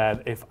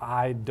that if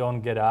I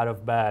don't get out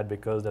of bed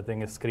because the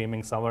thing is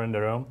screaming somewhere in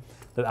the room,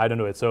 that I don't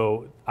do it.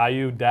 So are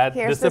you that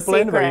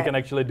disciplined where you can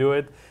actually do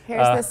it?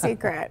 Here's the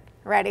secret.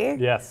 Ready?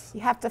 Yes.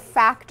 You have to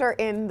factor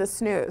in the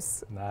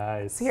snooze.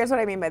 Nice. So here's what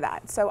I mean by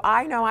that. So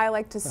I know I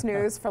like to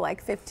snooze for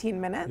like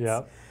 15 minutes.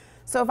 Yeah.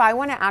 So if I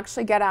want to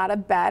actually get out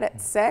of bed at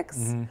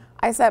 6,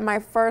 I set my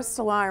first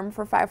alarm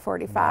for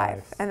 5:45,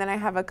 Nice. and then I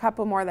have a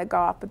couple more that go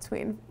off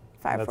between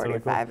 5:45 really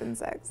cool. and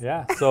 6.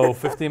 Yeah, so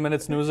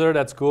 15-minute snoozer,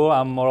 that's cool.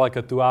 I'm more like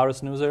a 2-hour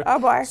snoozer. Oh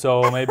boy.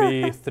 So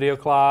maybe 3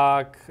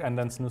 o'clock and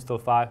then snooze till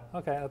 5.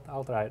 Okay,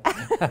 I'll try it.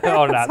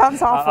 Or not.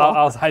 Sounds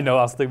awful. I know,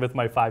 I'll stick with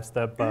my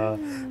 5-step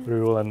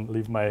rule and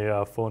leave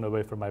my phone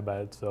away from my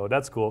bed. So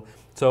that's cool.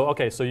 So,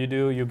 okay, so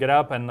you get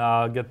up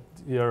and get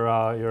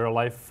your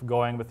life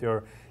going with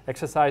your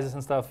exercises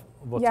and stuff.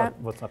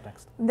 What's up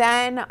next?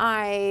 Then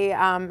I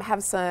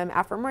have some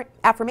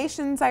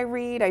affirmations I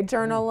read. I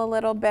journal a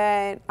little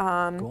bit.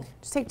 Cool.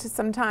 Just take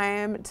some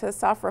time to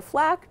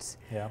self-reflect.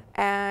 Yeah.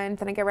 And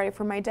then I get ready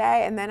for my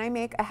day. And then I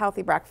make a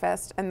healthy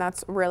breakfast. And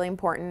that's really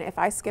important. If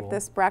I skip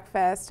this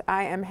breakfast,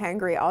 I am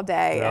hangry all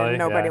day, and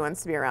nobody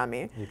wants to be around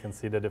me. You can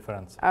see the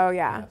difference. Oh,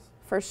 yeah. Yes.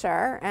 For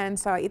sure. And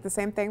so I eat the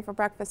same thing for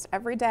breakfast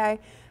every day.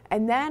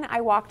 And then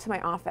I walk to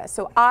my office.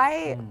 So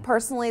I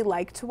personally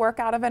like to work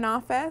out of an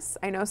office.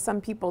 I know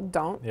some people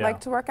don't like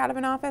to work out of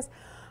an office.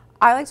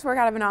 I like to work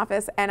out of an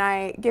office, and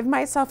I give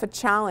myself a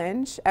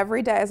challenge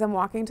every day as I'm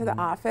walking to the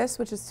office,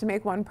 which is to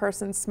make one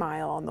person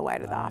smile on the way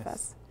to the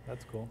office.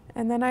 That's cool.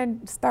 And then I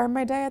start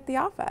my day at the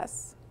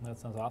office. That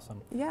sounds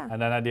awesome. Yeah.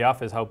 And then at the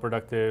office, how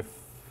productive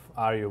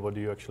are you? What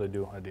do you actually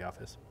do at the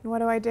office? What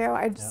do?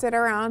 I just sit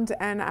around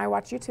and I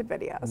watch YouTube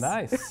videos.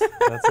 Nice.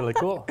 That's really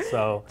cool.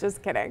 So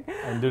just kidding.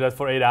 And do that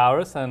for 8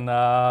 hours, and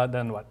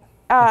then what?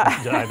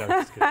 I know,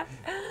 just kidding.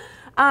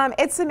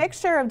 It's a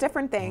mixture of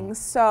different things.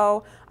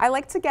 So I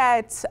like to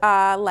get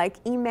like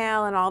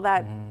email and all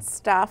that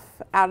stuff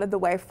out of the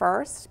way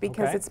first,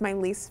 because it's my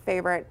least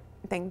favorite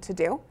thing to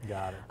do.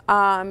 Got it.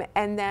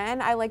 And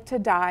then I like to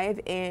dive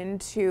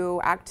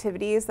into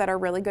activities that are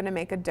really going to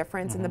make a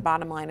difference in the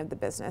bottom line of the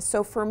business.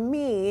 So for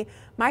me,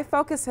 my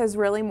focus has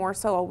really more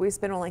so always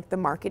been on like the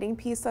marketing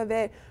piece of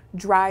it,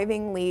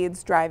 driving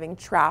leads, driving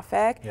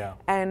traffic. Yeah.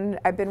 And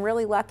I've been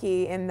really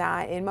lucky in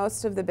that in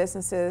most of the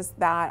businesses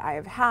that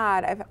I've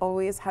had, I've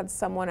always had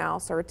someone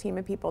else or a team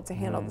of people to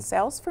handle the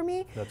sales for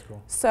me. That's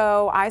cool.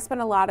 So I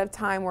spend a lot of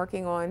time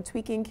working on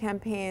tweaking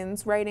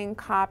campaigns, writing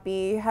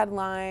copy,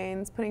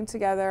 headlines, putting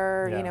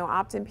together, you know,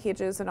 opt-in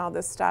pages and all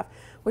this stuff,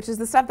 which is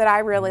the stuff that I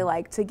really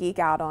like to geek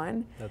out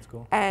on. That's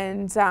cool.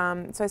 And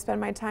so I spend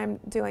my time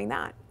doing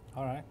that.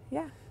 All right.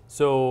 Yeah.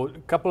 So a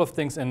couple of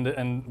things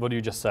in what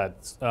you just said.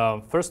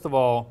 First of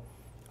all,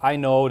 I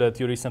know that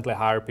you recently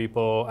hired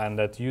people and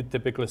that you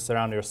typically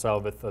surround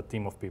yourself with a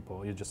team of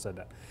people. You just said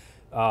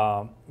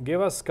that.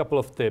 Give us a couple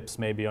of tips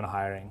maybe on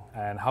hiring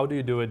and how do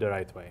you do it the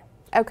right way?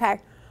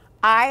 Okay.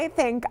 I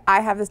think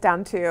I have this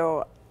down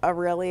to a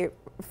really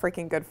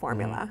freaking good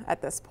formula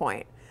at this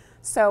point.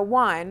 So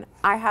one,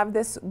 I have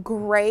this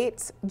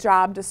great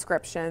job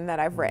description that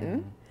I've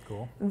written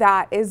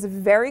that is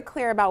very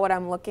clear about what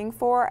I'm looking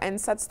for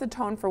and sets the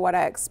tone for what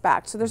I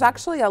expect. So there's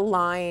actually a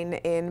line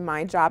in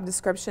my job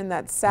description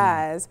that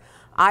says,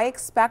 I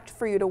expect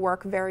for you to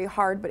work very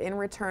hard, but in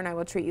return, I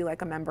will treat you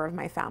like a member of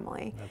my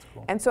family. That's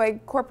cool. And so I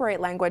incorporate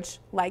language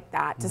like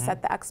that to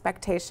set the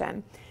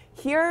expectation.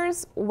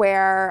 Here's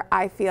where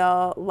I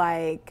feel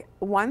like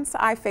once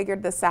I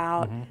figured this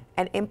out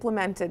and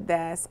implemented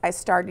this, I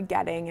started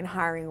getting and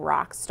hiring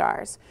rock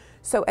stars.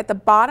 So at the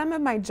bottom of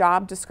my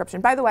job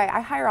description, by the way, I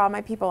hire all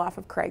my people off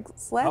of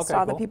Craigslist,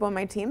 all the people in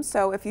my team.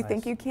 So if you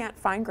think you can't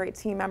find great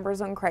team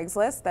members on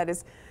Craigslist, that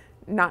is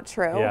not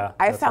true. Yeah,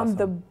 I found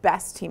the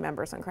best team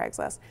members on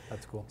Craigslist.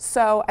 That's cool.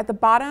 So at the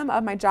bottom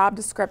of my job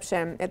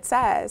description, it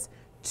says,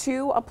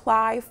 to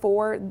apply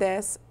for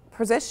this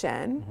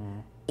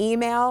position,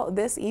 email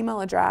this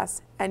email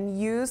address and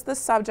use the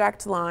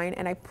subject line,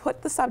 and I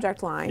put the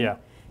subject line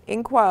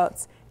in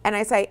quotes, and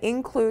I say,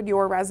 include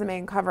your resume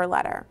and cover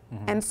letter.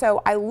 And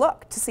so I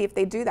look to see if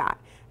they do that.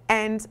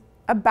 And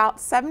about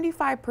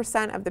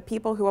 75% of the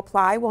people who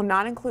apply will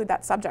not include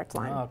that subject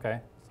line. Oh,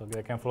 okay. So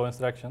they can follow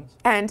instructions.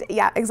 And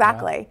yeah,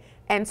 exactly.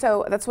 And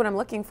so that's what I'm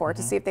looking for,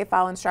 to see if they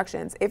follow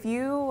instructions. If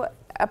you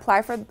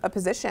apply for a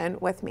position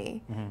with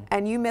me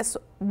and you miss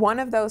one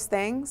of those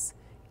things,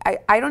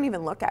 I don't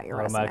even look at your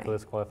resume. Automatically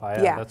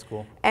disqualify. Yeah, that's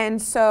cool.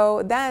 And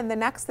so then the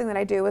next thing that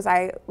I do is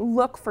I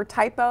look for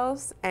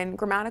typos and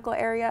grammatical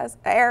errors.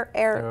 I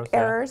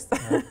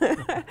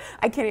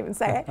can't even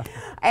say it.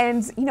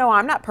 And you know,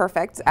 I'm not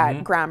perfect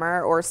at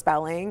grammar or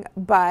spelling,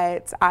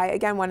 but I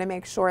again want to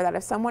make sure that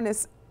if someone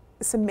is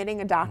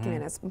submitting a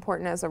document as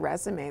important as a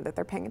resume, that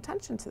they're paying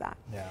attention to that.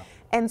 Yeah.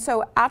 And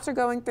so after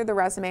going through the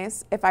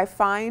resumes, if I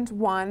find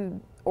one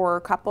or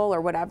a couple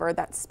or whatever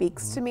that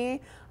speaks to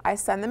me, I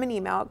send them an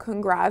email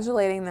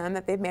congratulating them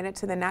that they've made it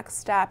to the next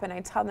step, and I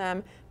tell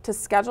them to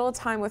schedule a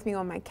time with me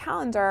on my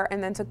calendar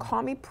and then to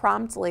call me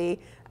promptly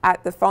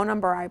at the phone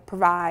number I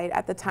provide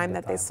at the time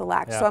that they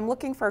select. So I'm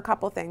looking for a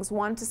couple things.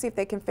 One, to see if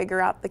they can figure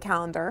out the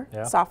calendar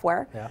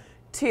software.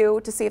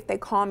 Two, to see if they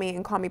call me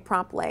and call me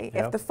promptly.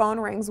 If the phone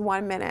rings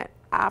 1 minute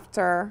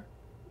after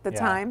the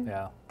time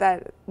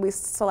that we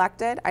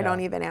selected, I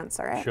don't even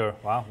answer it. Sure.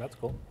 Wow, that's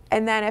cool.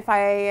 And then if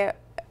I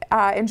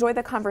enjoy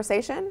the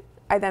conversation,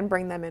 I then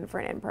bring them in for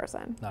an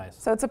in-person. Nice.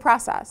 So it's a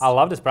process. I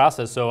love this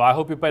process. So I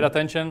hope you paid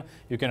attention.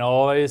 You can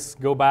always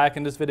go back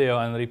in this video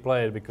and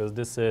replay it because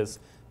this is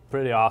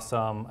pretty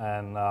awesome.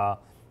 And I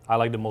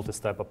like the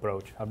multi-step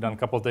approach. I've done a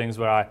couple things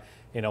where I,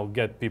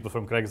 get people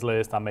from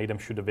Craigslist. I make them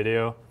shoot a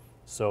video.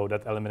 So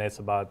that eliminates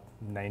about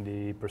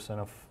 90%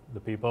 of the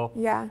people.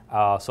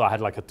 Yeah. So I had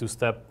like a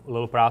two-step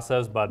little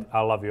process, but I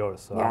love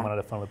yours. So I'm gonna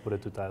definitely put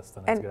it to test,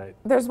 and it's great.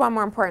 There's one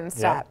more important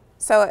step.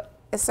 So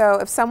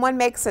if someone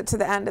makes it to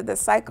the end of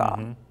this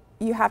cycle,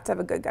 you have to have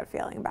a good gut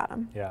feeling about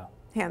them. Yeah.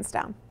 Hands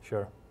down.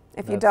 Sure.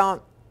 If you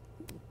don't,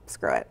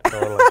 screw it.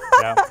 Totally.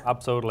 Yeah,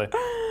 absolutely.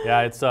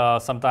 Yeah, it's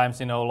sometimes,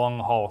 long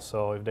haul.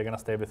 So if they're going to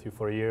stay with you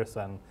for years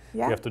and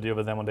you have to deal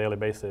with them on a daily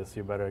basis,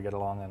 you better get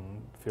along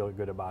and feel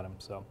good about them.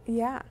 So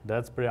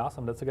that's pretty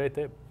awesome. That's a great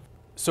tip.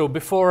 So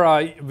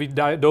before we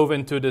dove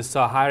into this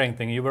hiring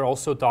thing, you were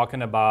also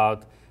talking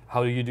about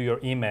how you do your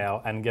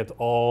email and get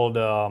all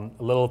the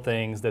little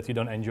things that you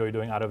don't enjoy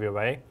doing out of your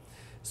way.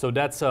 So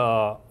that's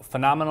a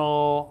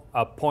phenomenal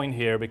point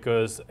here,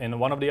 because in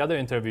one of the other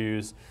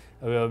interviews,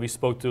 we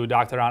spoke to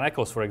Dr. Ron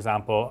Eccles, for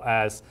example,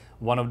 as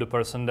one of the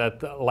person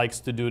that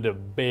likes to do the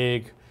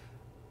big,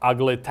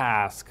 ugly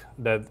task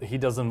that he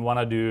doesn't want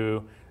to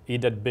do,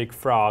 eat that big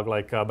frog,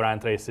 like Brian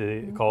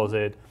Tracy calls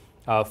it,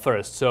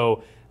 first.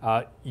 So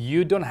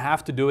you don't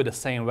have to do it the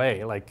same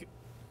way. Like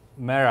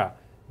Mara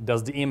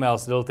does the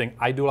emails, little thing.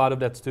 I do a lot of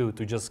that too,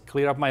 to just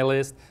clear up my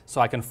list so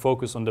I can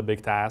focus on the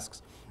big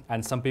tasks.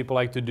 And some people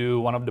like to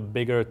do one of the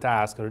bigger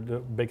tasks or the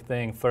big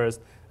thing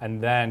first,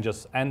 and then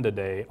just end the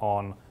day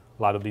on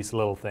a lot of these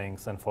little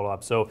things and follow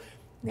up. So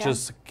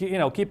just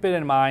keep it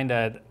in mind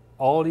that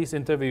all these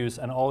interviews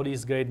and all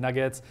these great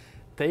nuggets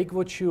take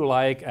what you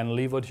like and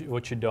leave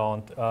what you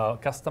don't.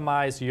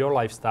 Customize your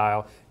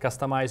lifestyle,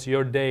 customize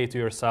your day to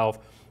yourself.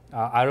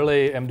 I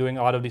really am doing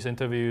a lot of these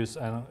interviews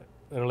and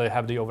really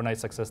have the Overnight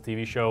Success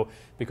TV show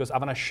because I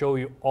want to show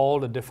you all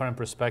the different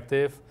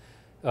perspectives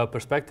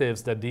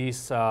that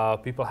these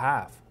people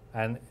have.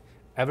 And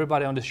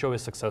everybody on this show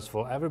is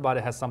successful.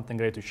 Everybody has something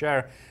great to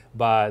share,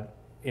 but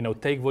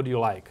take what you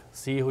like.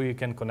 See who you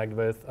can connect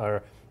with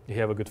or you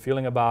have a good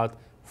feeling about.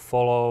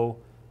 Follow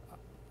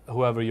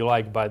whoever you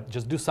like, but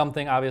just do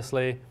something,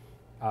 obviously.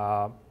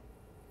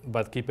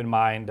 But keep in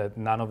mind that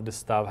none of this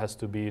stuff has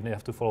to be, you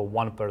have to follow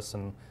one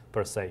person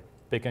per se.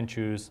 Pick and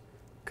choose,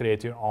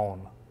 create your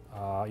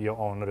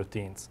own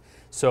routines.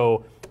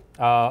 So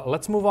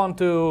let's move on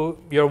to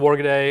your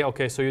workday.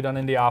 Okay, so you're done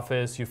in the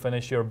office, you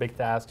finish your big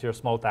tasks, your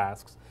small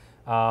tasks.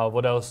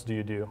 What else do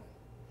you do?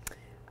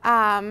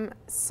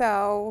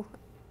 So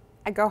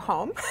I go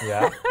home.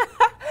 Yeah.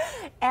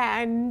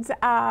 And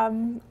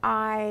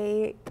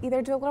I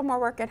either do a little more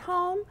work at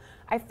home,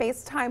 I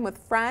FaceTime with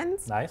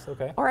friends. Nice,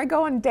 okay. Or I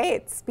go on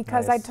dates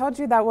because Nice. I told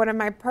you that one of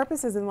my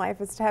purposes in life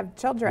is to have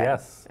children.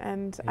 Yes.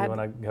 And You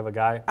want to have a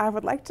guy I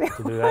would like to.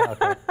 to do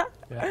that? Okay.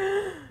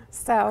 Yeah.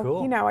 So,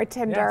 Cool. I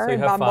Tinder Yeah, so you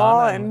and have Bumble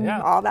fun and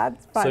yeah. all that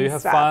fun So you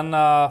have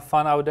stuff.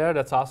 fun out there.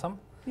 That's awesome.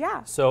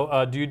 Yeah.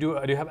 So do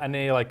you have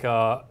any like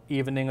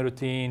evening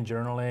routine,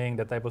 journaling,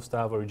 that type of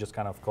stuff, or you just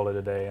kind of call it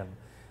a day? And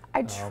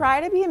I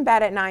try to be in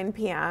bed at 9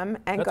 p.m.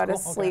 and That's go to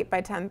cool, okay. sleep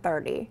by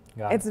 10:30.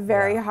 Got It's it,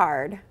 very yeah.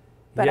 hard,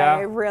 but Yeah.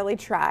 I really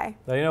try.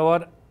 But you know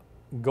what?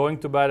 Going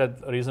to bed at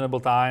a reasonable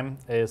time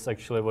is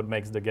actually what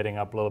makes the getting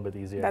up a little bit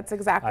easier. That's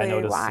exactly I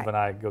notice why. when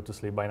I go to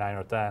sleep by 9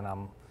 or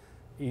 10,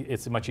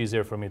 it's much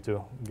easier for me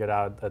to get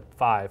out at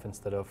 5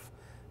 instead of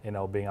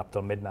being up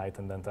till midnight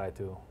and then try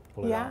to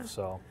pull it Yeah. off.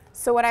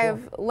 So what Cool.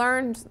 I've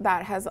learned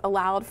that has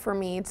allowed for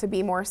me to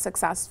be more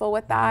successful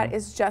with that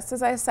is just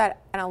as I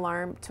set an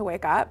alarm to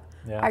wake up,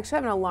 Yeah. I actually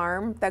have an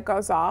alarm that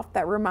goes off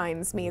that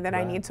reminds me that I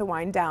Right. need to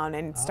wind down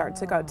and start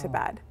to go to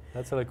bed.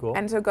 that's really cool.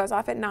 And so it goes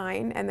off at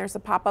 9, and there's a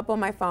pop-up on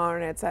my phone,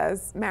 and it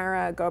says,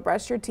 Mara, go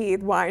brush your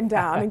teeth, wind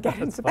down, and get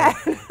into bed.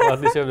 Well,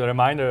 at least you have the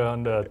reminder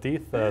on the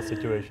teeth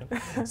situation.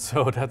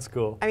 So that's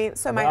cool. I mean,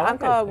 so But my I like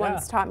uncle it,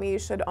 once yeah. taught me you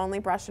should only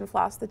brush and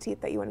floss the teeth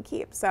that you want to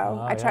keep. So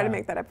I try to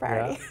make that a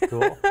priority. Yeah,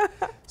 cool.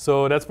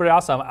 So that's pretty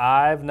awesome.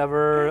 I've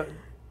never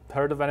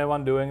heard of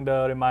anyone doing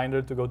the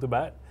reminder to go to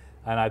bed.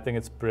 And I think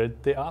it's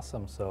pretty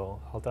awesome, so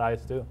I'll try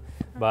it too.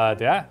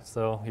 But yeah,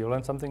 so you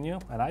learned something new,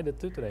 and I did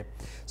too today.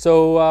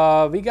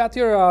 So we got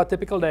your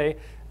typical day.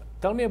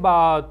 Tell me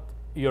about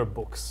your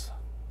books.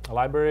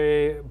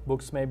 Library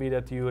books maybe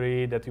that you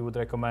read that you would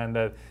recommend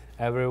that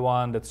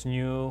everyone that's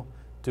new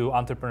to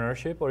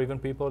entrepreneurship or even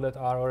people that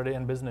are already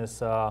in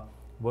business,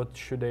 what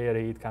should they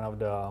read, kind of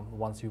the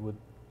ones you would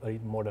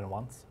read more than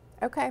once?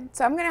 Okay,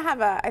 so I'm going to have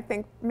I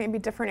think, maybe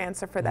different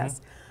answer for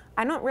this.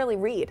 I don't really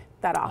read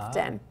that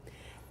often.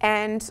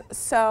 And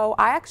so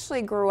I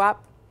actually grew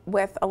up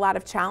with a lot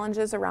of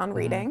challenges around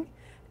reading.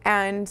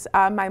 And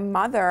my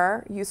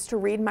mother used to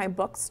read my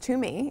books to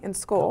me in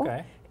school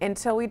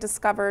until we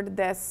discovered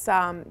this,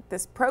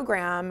 this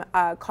program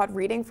called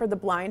Reading for the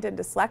Blind and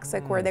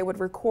Dyslexic, where they would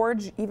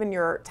record even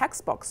your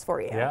textbooks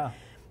for you. Yeah.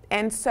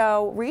 And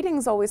so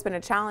reading's always been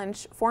a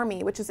challenge for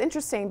me, which is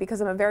interesting because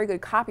I'm a very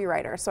good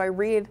copywriter. So I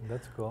read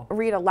That's cool.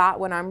 read a lot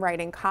when I'm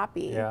writing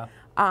copy. Yeah.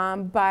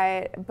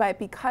 But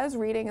because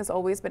reading has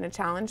always been a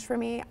challenge for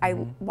me, I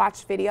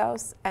watch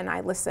videos and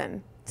I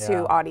listen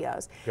to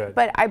audios. Good.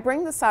 But I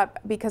bring this up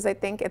because I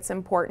think it's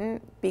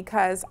important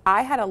because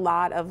I had a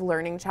lot of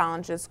learning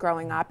challenges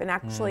growing up, and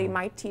actually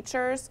my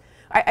teachers,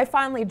 I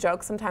fondly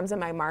joke sometimes in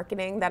my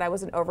marketing that I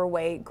was an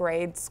overweight,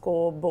 grade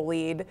school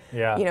bullied,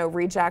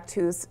 reject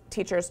whose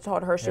teachers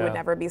told her she would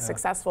never be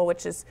successful,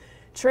 which is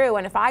true.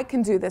 And if I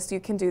can do this, you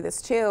can do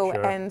this too.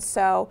 Sure. And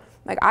so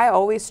I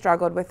always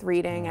struggled with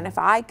reading, and if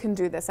I can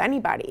do this,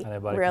 anybody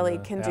really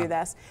can do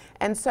this.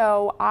 And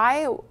so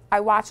I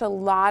watch a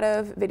lot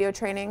of video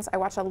trainings. I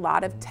watch a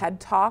lot of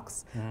TED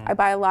Talks. I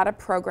buy a lot of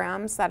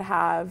programs that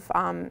have,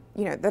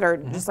 that are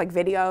just like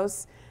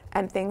videos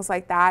and things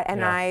like that.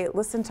 And I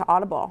listen to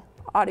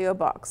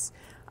audiobooks.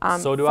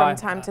 So do from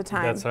time to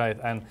time. That's right.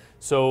 And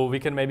so we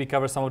can maybe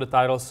cover some of the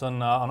titles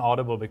on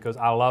Audible, because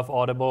I love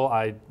Audible.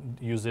 I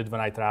use it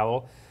when I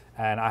travel,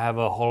 and I have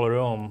a whole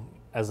room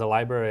as a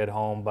library at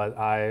home, but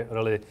I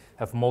really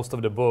have most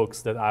of the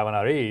books that I want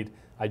to read.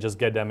 I just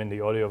get them in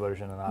the audio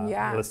version, and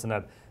I listen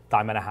at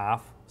time and a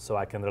half, so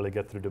I can really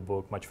get through the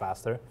book much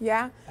faster.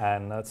 Yeah.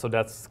 And so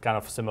that's kind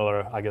of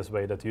similar, I guess,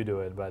 way that you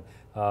do it. But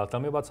tell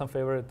me about some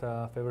favorite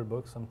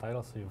books, some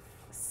titles you've.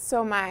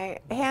 So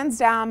hands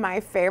down, my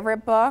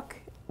favorite book,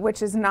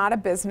 which is not a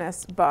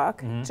business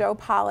book, Joe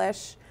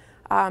Polish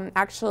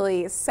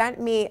actually sent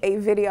me a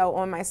video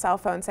on my cell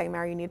phone saying,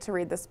 Mary, you need to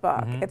read this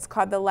book. It's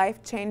called The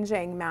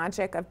Life-Changing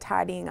Magic of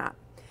Tidying Up.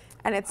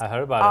 And it's I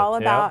heard about all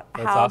it. about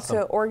Yeah, how awesome.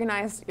 to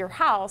organize your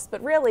house,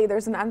 but really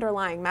there's an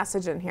underlying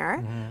message in here,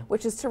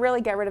 which is to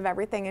really get rid of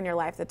everything in your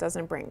life that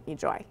doesn't bring you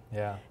joy.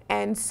 Yeah.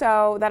 And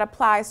so that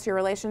applies to your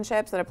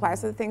relationships, that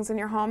applies to the things in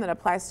your home, that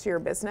applies to your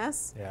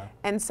business. Yeah.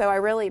 And so I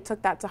really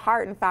took that to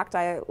heart. In fact,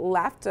 I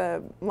left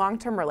a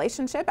long-term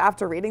relationship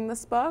after reading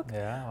this book.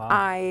 Yeah, wow.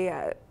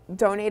 I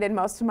donated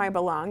most of my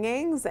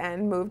belongings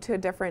and moved to a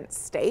different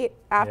state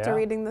after Yeah.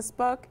 reading this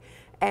book,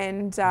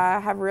 and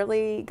have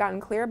really gotten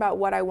clear about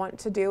what I want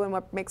to do and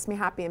what makes me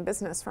happy in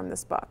business from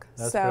this book.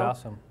 That's pretty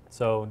awesome.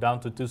 So down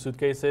to 2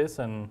 suitcases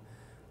and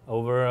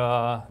over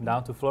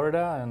down to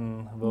Florida,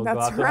 and we'll That's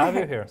glad to have you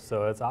right. here.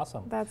 So it's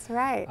awesome. That's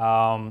right.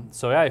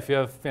 So yeah, if you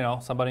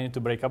have somebody you need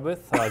to break up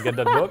with, get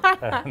that book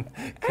and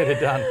get it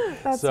done.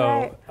 That's so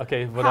right.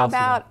 okay, what How else?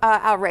 about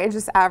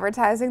outrageous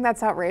advertising?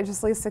 That's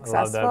outrageously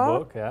successful. Love that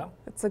book. Yeah.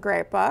 It's a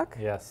great book.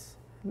 Yes.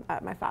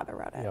 My father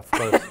wrote it. Yeah, of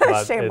course.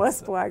 but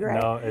Shameless plug,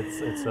 right? No,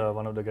 it's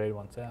one of the great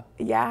ones. Yeah.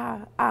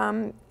 Yeah.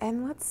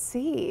 And let's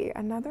see,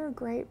 another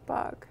great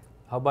book.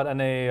 How about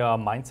any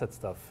mindset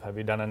stuff? Have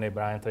you done any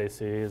Brian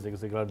Tracy, Zig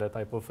Ziglar, that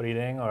type of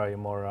reading, or are you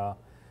more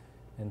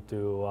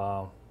into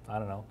I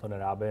don't know, Tony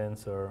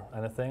Robbins or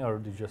anything, or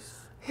do you just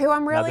Who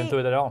I'm really not into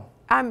it at all?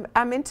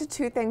 I'm into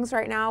two things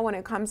right now when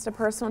it comes to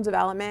personal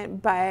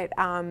development, but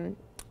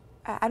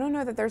I don't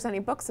know that there's any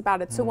books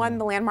about it. So one,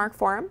 the Landmark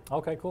Forum.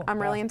 Okay, cool.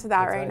 I'm really into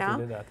that That's right now.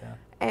 You did that, yeah.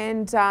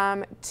 And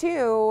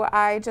two,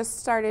 I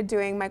just started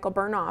doing Michael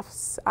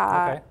Bernoff's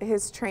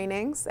his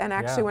trainings. And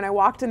actually, Yeah. when I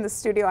walked in the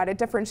studio, I had a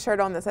different shirt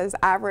on that says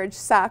 "Average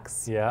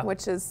Sucks," Yeah.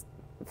 which is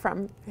from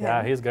him.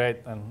 Yeah, he's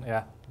great, and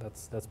yeah,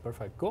 that's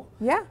perfect. Cool.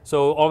 Yeah.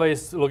 So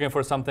always looking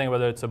for something,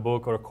 whether it's a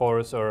book or a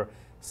course or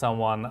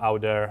someone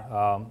out there.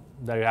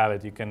 There you have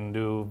it. You can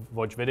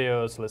watch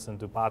videos, listen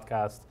to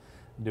podcasts,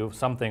 do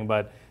something.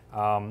 But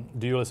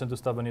do you listen to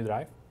stuff when you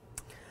drive?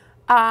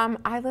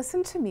 I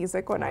listen to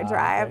music when I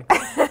drive.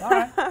 Okay. All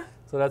right.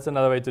 So that's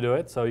another way to do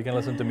it. So you can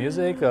listen to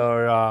music,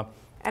 or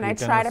And you I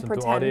can try to listen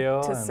pretend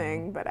audio to and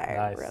sing, but I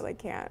Nice. really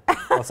can't.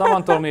 Well,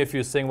 someone told me if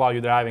you sing while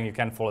you're driving, you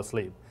can fall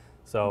asleep.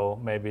 So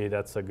maybe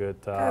that's a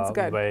good, That's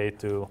good. way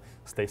to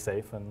stay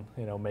safe and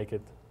make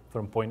it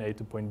from point A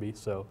to point B.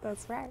 So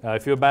That's right.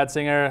 if you're a bad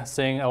singer,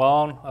 sing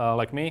alone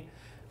like me.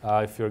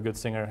 If you're a good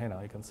singer,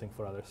 you can sing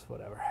for others,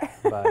 whatever.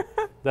 But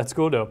that's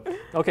cool though.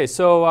 Okay,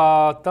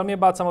 so tell me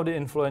about some of the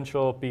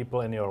influential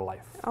people in your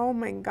life. Oh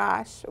my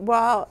gosh.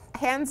 Well,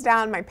 hands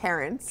down, my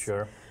parents.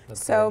 Sure.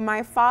 That's So great.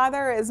 my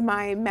father is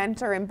my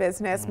mentor in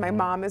business. My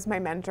mom is my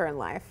mentor in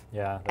life.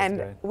 Yeah, that's And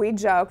great. we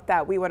joke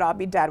that we would all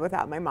be dead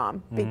without my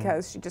mom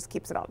because she just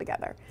keeps it all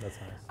together. That's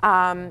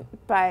nice.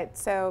 But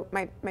so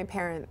my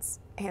parents,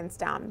 hands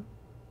down.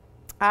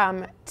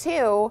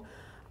 Two,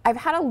 I've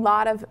had a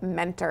lot of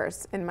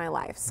mentors in my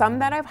life. Some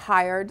that I've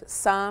hired,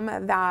 some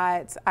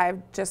that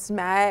I've just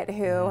met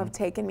who have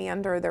taken me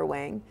under their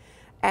wing.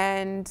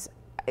 And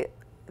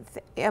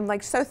I'm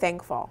like so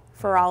thankful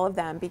for all of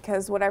them,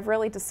 because what I've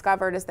really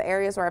discovered is the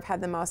areas where I've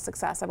had the most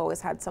success, I've always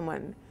had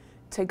someone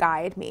to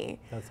guide me.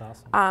 That's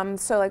awesome.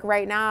 So like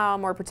right now,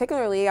 more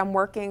particularly, I'm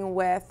working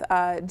with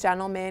a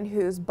gentleman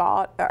who's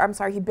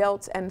he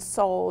built and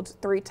sold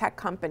 3 tech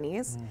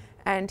companies.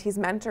 And he's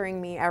mentoring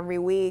me every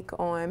week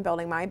on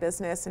building my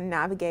business and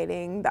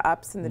navigating the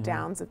ups and the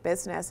downs of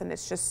business. And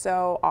it's just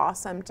so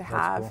awesome to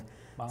have cool.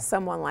 Wow.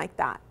 someone like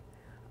that.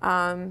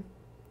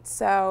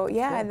 So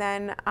yeah, cool. and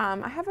then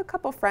I have a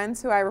couple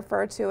friends who I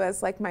refer to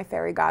as like my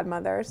fairy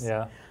godmothers.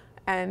 Yeah.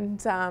 And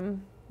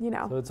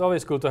So it's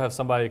always cool to have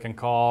somebody you can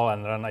call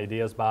and run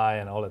ideas by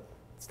and all that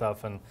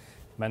stuff, and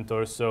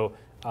mentors. So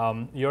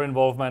your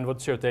involvement,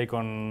 what's your take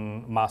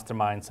on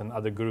masterminds and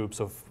other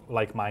groups of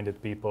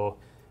like-minded people?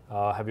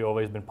 Have you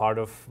always been part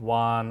of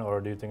one, or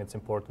do you think it's an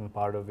important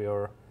part of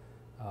your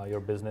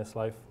business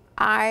life?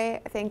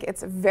 I think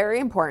it's very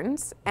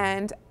important.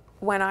 And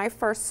when I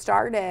first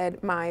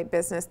started my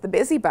business, the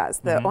Busy Buzz,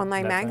 the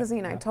online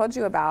magazine I told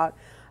you about,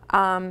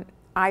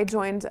 I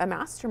joined a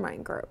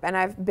mastermind group, and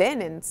I've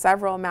been in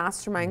several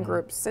mastermind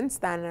groups since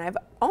then, and I've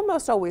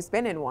almost always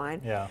been in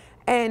one. Yeah.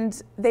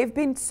 And they've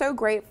been so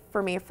great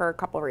for me for a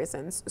couple of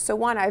reasons. So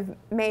one, I've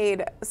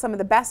made some of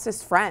the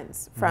bestest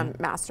friends from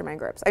mastermind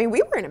groups. I mean,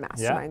 we were in a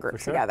mastermind group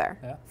together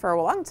for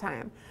a long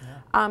time.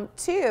 Yeah.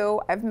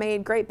 Two, I've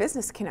made great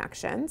business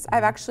connections.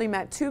 I've actually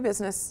met two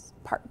business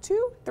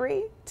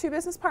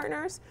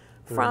partners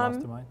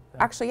from,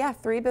 actually,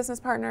 3 business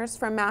partners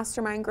from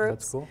mastermind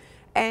groups. That's cool.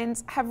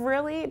 And have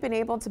really been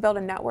able to build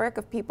a network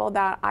of people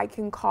that I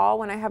can call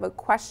when I have a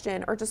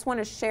question or just want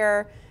to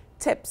share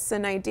tips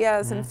and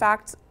ideas. In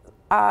fact,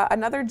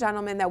 another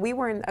gentleman that we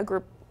were in a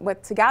group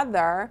with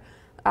together,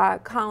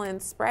 Colin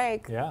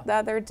Sprague, the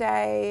other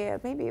day,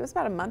 maybe it was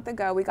about a month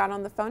ago, we got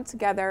on the phone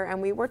together and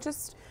we were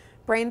just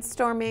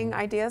brainstorming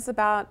ideas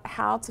about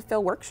how to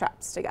fill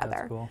workshops together.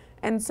 That's cool.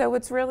 And so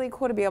it's really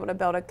cool to be able to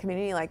build a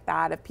community like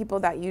that of people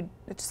that you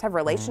just have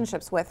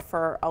relationships with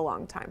for a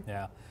long time.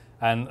 Yeah.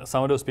 And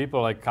some of those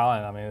people, like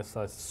Colin, I mean, it's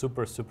like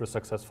super, super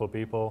successful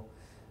people.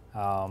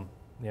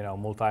 you know,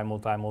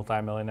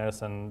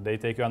 multi-millionaires, and they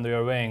take you under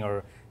your wing,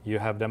 or you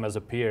have them as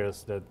a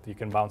peers that you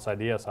can bounce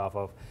ideas off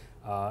of.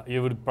 It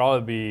would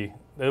probably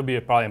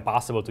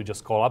impossible to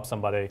just call up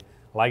somebody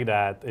like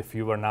that if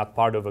you were not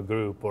part of a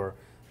group or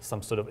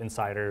some sort of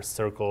insider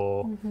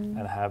circle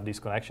and have these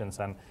connections.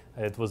 And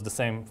it was the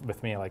same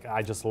with me. Like,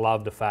 I just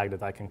love the fact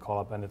that I can call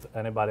up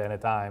anybody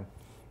anytime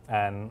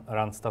and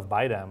run stuff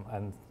by them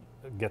and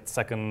get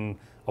second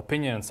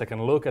opinion,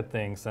 second look at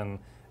things, and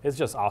it's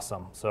just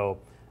awesome. So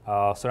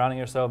surrounding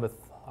yourself with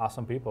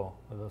awesome people,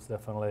 that's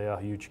definitely a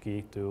huge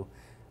key to,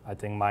 I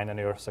think, mine and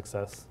your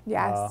success.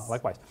 Yes.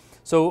 Likewise.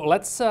 So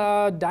let's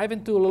dive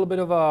into a little bit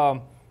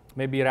of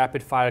maybe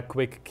rapid fire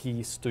quick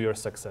keys to your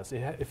success.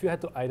 If you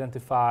had to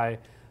identify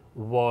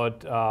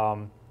what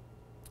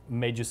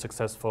made you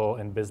successful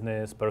in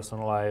business,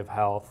 personal life,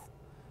 health,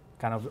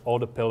 kind of all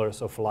the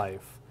pillars of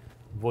life,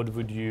 what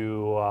would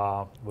you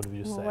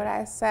say? What would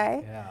I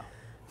say?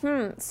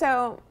 Yeah.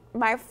 So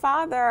my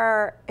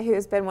father,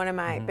 who's been one of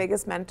my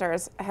biggest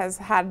mentors, has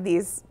had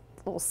these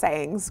little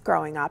sayings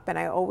growing up, and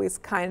I always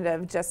kind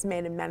of just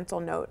made a mental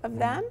note of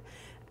them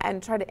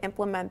and try to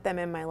implement them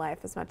in my life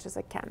as much as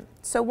I can.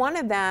 So one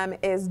of them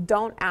is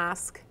don't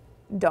ask,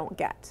 don't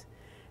get.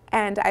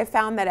 And I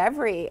found that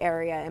every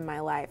area in my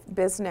life,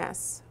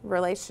 business,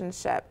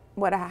 relationship,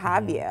 what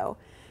have you,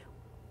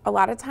 a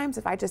lot of times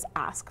if I just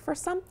ask for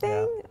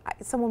something,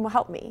 someone will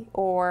help me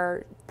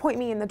or point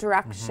me in the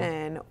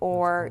direction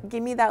or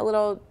give me that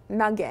little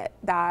nugget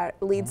that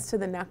leads to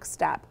the next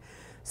step.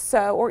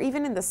 So, or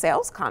even in the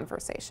sales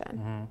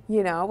conversation,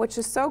 you know, which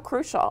is so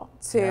crucial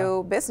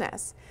to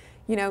business.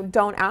 You know,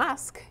 don't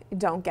ask,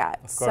 don't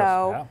get. Of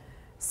course,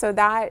 so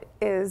that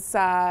is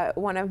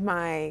one of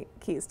my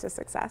keys to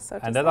success. So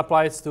and that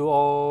applies to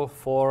all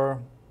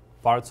 4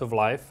 parts of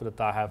life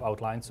that I have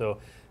outlined. So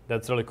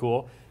that's really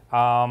cool.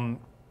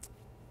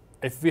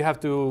 If we have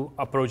to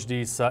approach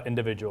these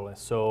individually,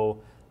 so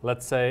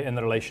let's say in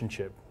a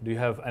relationship, do you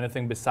have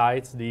anything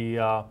besides the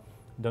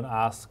don't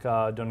ask,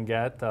 don't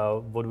get?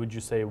 What would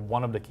you say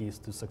one of the keys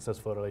to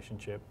successful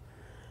relationship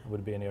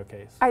would be in your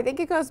case? I think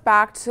it goes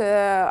back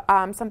to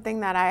something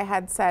that I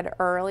had said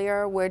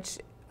earlier, which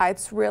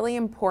it's really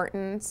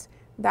important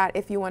that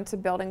if you want to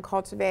build and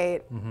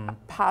cultivate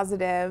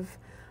positive,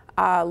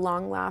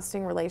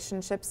 long-lasting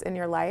relationships in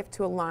your life,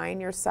 to align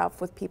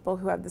yourself with people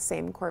who have the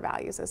same core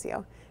values as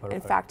you. Perfect.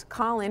 In fact,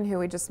 Colin, who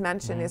we just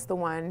mentioned, is the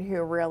one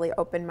who really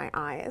opened my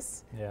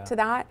eyes to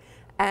that.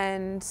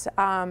 And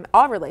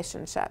all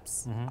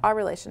relationships,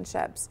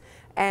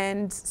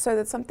 And so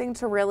that's something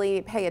to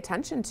really pay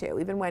attention to,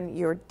 even when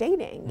you're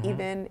dating,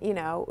 even, you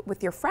know,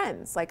 with your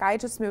friends. Like, I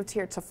just moved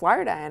here to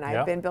Florida, and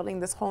I've been building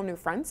this whole new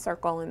friend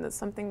circle, and it's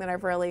something that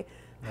I've really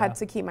had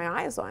to keep my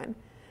eyes on.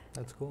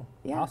 That's cool.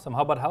 Yeah. Awesome.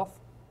 How about health?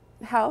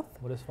 Health.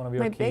 What is one of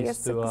your My keys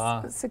biggest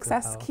to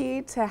success health?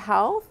 key to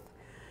health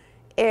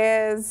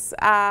is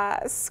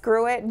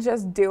screw it,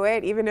 just do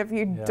it. Even if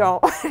you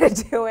don't want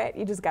to do it,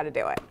 you just got to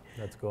do it.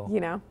 That's cool.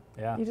 You know?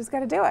 Yeah. You just got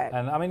to do it.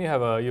 And I mean,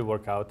 you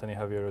work out and you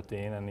have your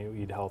routine and you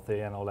eat healthy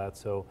and all that.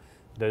 So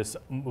there's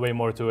way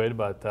more to it,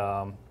 but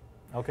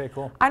okay,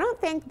 cool. I don't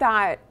think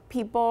that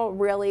people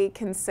really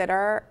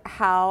consider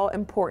how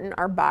important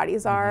our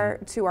bodies are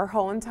to our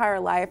whole entire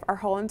life, our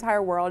whole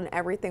entire world, and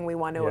everything we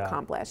want to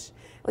accomplish.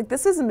 Like,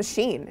 this is a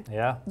machine.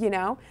 Yeah. You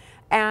know?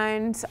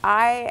 And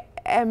I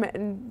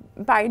am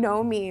by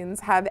no means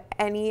have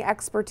any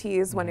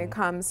expertise when it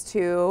comes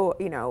to,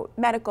 you know,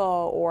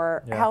 medical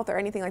or health or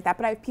anything like that.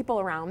 But I have people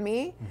around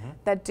me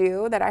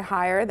that I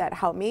hire, that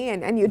help me,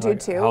 and you do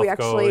too. We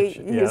actually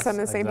use some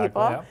of the same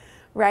people,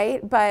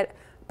 right? But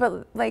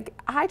like,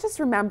 I just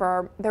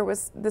remember there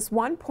was this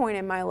one point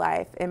in my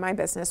life, in my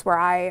business, where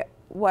I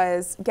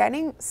was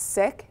getting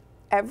sick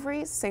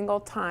every single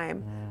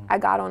time I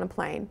got on a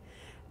plane.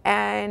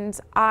 And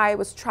I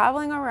was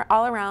traveling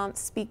all around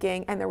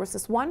speaking, and there was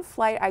this one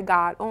flight I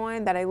got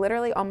on that I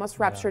literally almost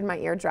ruptured my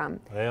eardrum.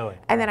 Really?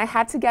 And then I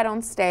had to get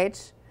on stage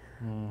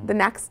the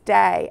next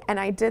day, and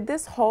I did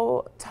this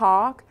whole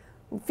talk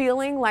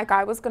feeling like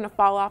I was going to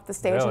fall off the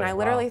stage, and I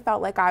literally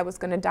felt like I was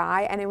going to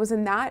die. And it was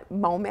in that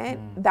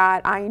moment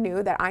that I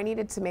knew that I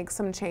needed to make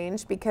some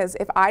change, because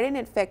if I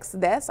didn't fix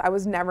this, I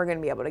was never going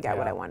to be able to get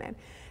what I wanted.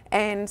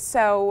 And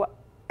so,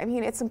 I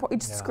mean, it's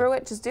important. Just screw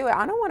it, just do it.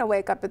 I don't want to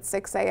wake up at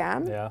 6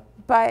 a.m.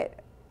 But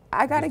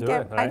I gotta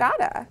I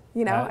gotta,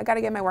 you know, I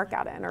gotta get my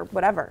workout in or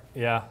whatever.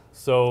 Yeah.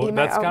 So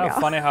that's kind of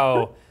funny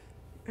how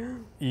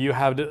you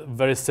have the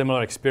very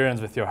similar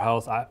experience with your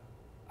health.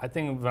 I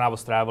think when I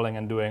was traveling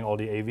and doing all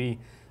the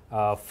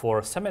AV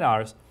for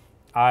seminars,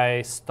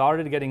 I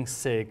started getting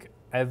sick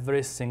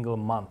every single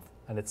month,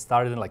 and it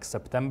started in like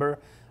September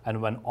and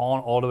went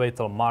on all the way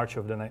till March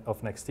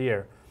of next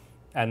year.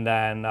 And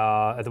then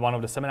at one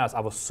of the seminars,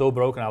 I was so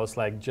broken. I was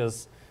like,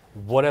 just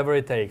whatever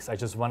it takes. I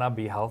just want to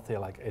be healthy.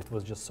 Like, it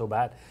was just so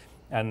bad.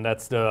 And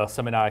that's the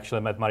seminar I actually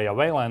met Maria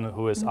Whalen,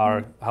 who is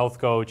our health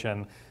coach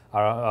and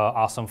our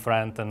awesome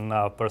friend and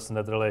person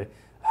that really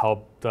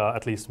helped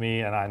at least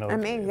me, and I know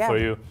for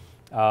you,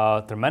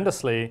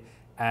 tremendously.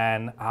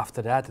 And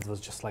after that, it was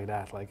just like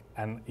that. Like,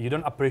 and you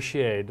don't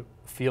appreciate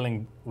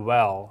feeling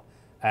well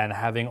and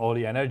having all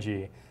the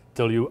energy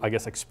till you, I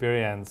guess,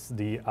 experience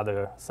the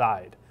other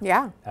side.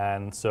 Yeah.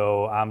 And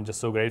so I'm just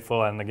so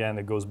grateful. And again,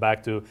 it goes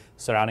back to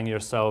surrounding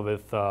yourself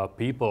with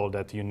people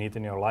that you need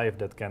in your life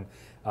that can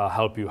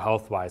help you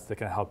health-wise, that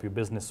can help you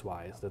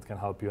business-wise, that can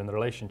help you in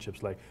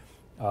relationships, like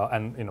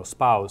and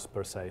spouse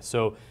per se.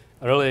 So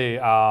really,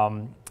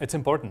 it's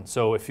important.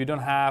 So if you don't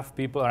have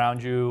people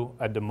around you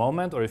at the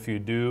moment, or if you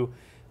do,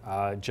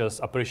 just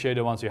appreciate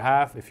the ones you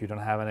have. If you don't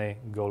have any,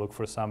 go look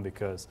for some,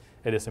 because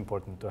it is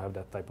important to have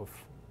that type of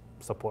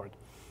support.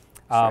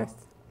 Sure.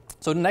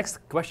 So the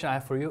next question I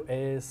have for you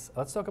is,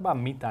 let's talk about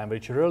me time,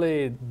 which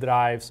really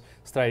drives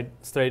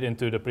straight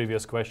into the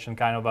previous question,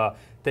 kind of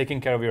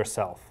taking care of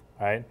yourself,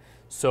 right?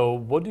 So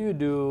what do you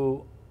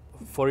do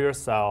for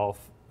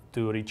yourself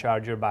to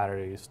recharge your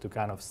batteries, to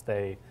kind of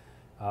stay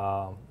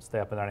up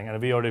and running? And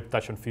we already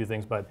touched on a few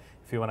things, but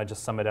if you want to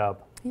just sum it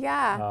up.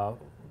 Yeah.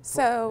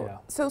 So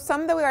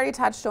some that we already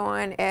touched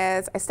on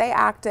is I stay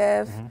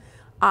active,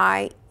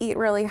 I eat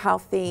really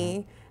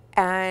healthy,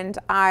 and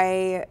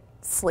I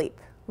sleep,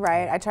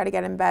 right? I try to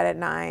get in bed at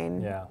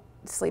 9,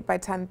 sleep by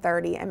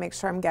 10:30, and make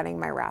sure I'm getting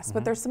my rest.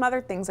 But there's some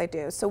other things I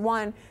do. So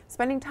one,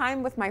 spending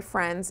time with my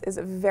friends is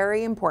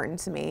very important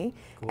to me.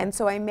 Cool. And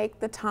so I make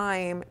the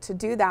time to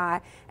do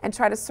that and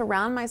try to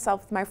surround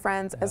myself with my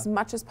friends as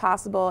much as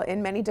possible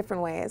in many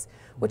different ways,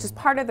 which is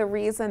part of the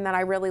reason that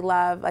I really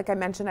love, like I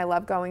mentioned, I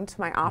love going to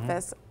my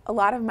office. A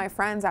lot of my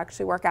friends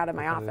actually work out of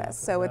my office.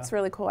 So it's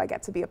really cool. I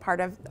get to be a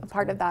part of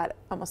that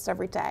almost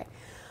every day.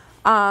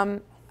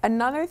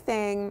 Another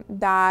thing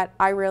that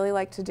I really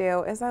like to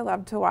do is I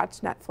love to watch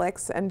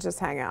Netflix and just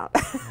hang out.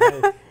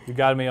 Hey, you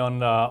got me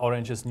on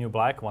Orange is New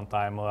Black one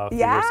time a few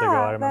years ago.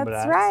 I remember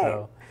that's that. Right.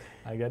 So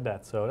I get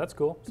that. So that's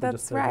cool. So that's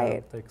just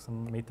right. Take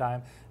some me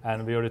time.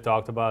 And we already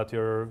talked about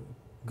your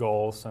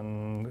goals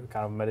and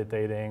kind of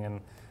meditating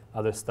and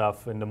other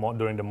stuff in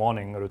during the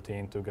morning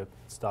routine to get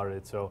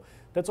started. So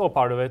that's all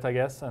part of it, I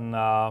guess. And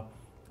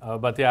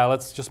but yeah,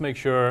 let's just make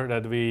sure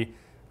that we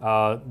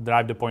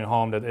drive the point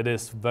home that it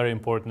is very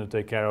important to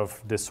take care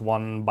of this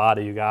one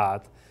body you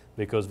got,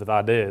 because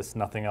without this,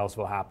 nothing else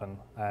will happen.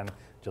 And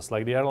just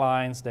like the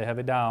airlines, they have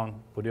it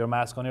down. Put your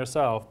mask on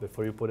yourself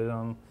before you put it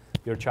on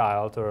your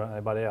child or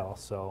anybody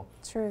else. So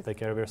take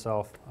care of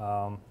yourself.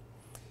 How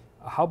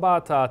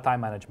about time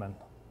management?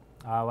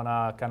 I want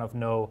to kind of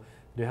know,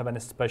 do you have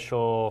any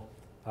special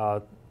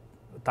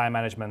time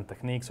management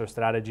techniques or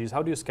strategies?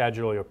 How do you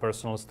schedule your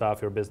personal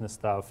stuff, your business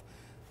stuff,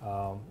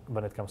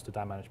 when it comes to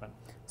time management?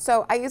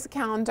 So I use a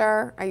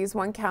calendar. I use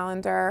one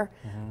calendar,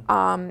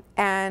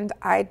 and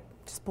I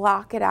just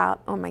block it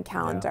out on my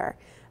calendar.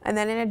 And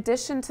then in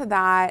addition to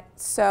that,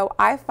 so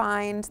I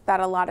find that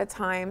a lot of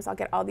times I'll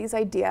get all these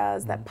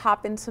ideas that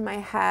pop into my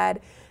head,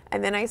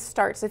 and then I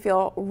start to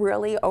feel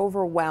really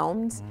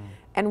overwhelmed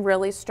and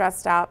really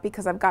stressed out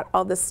because I've got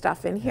all this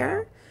stuff in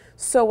here.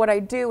 So what I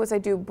do is I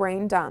do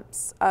brain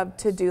dumps of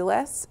to-do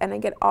lists, and I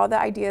get all the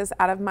ideas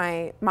out of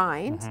my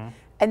mind,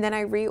 and then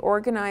I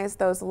reorganize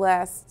those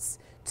lists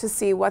to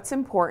see what's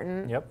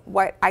important,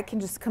 what I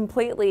can just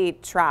completely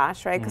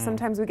trash, right? Because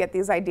sometimes we get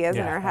these ideas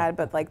in our head,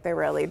 but like they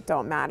really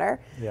don't matter.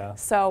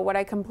 So what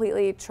I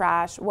completely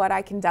trash, what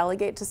I can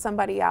delegate to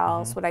somebody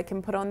else, what I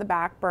can put on the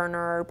back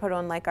burner, or put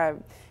on like a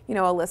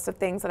list of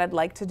things that I'd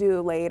like to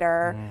do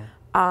later.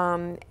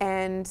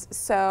 And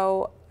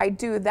so I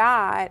do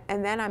that,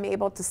 and then I'm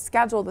able to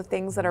schedule the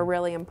things that are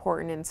really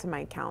important into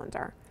my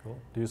calendar. Cool.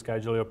 Do you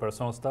schedule your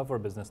personal stuff or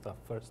business stuff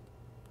first?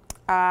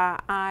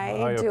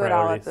 I do it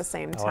all at the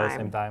same time. All at the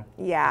same time?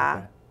 Yeah.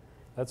 Okay.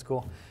 That's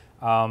cool.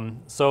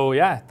 So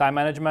yeah, time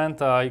management,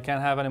 you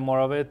can't have any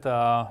more of it.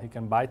 You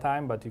can buy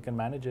time, but you can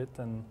manage it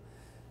and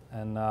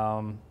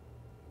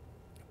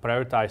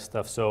prioritize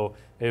stuff. So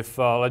if,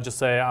 let's just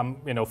say,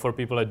 for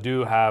people that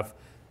do have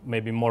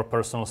maybe more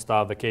personal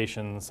stuff,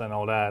 vacations and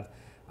all that,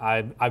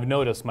 I've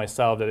noticed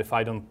myself that if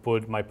I don't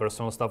put my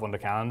personal stuff on the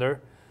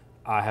calendar,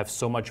 I have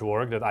so much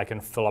work that I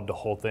can fill up the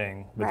whole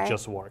thing with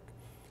just work.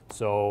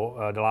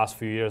 So the last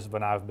few years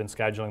when I've been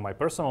scheduling my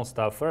personal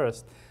stuff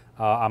first,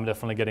 I'm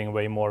definitely getting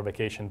way more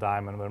vacation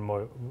time and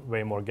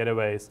way more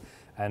getaways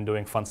and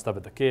doing fun stuff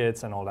with the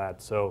kids and all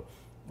that. So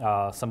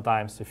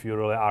sometimes if you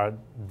really are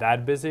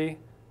that busy,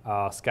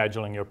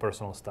 scheduling your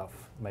personal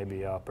stuff may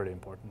be pretty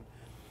important.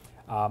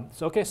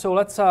 So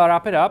let's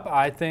wrap it up.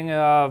 I think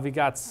we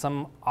got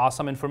some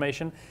awesome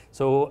information.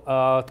 So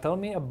tell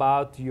me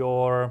about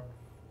your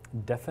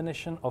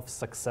definition of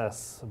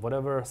success,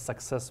 whatever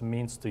success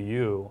means to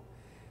you.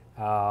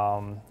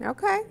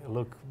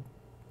 Look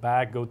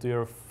back, go to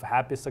your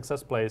happy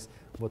success place.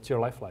 What's your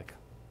life like?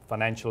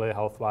 Financially,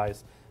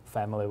 health-wise,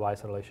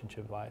 family-wise,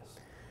 relationship-wise?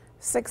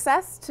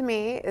 Success to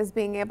me is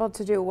being able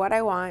to do what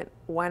I want,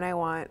 when I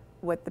want,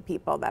 with the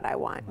people that I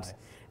want. Nice.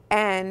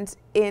 And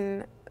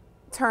in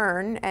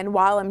turn, and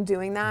while I'm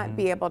doing that,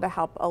 be able to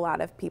help a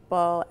lot of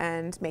people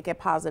and make a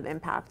positive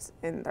impact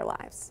in their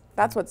lives.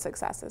 That's what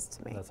success is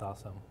to me. That's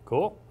awesome.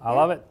 Cool. I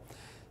love it.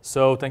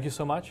 So thank you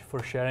so much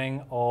for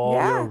sharing all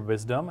Yeah. your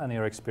wisdom and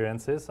your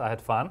experiences. I had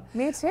fun.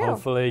 Me too.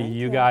 Hopefully Thank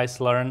you guys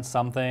learned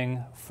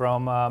something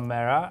from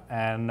Mara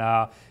and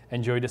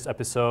enjoyed this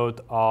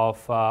episode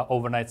of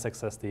Overnight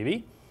Success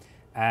TV.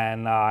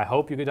 And I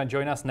hope you can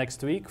join us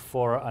next week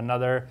for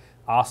another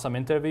awesome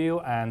interview.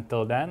 And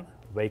till then,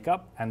 wake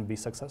up and be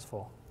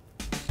successful.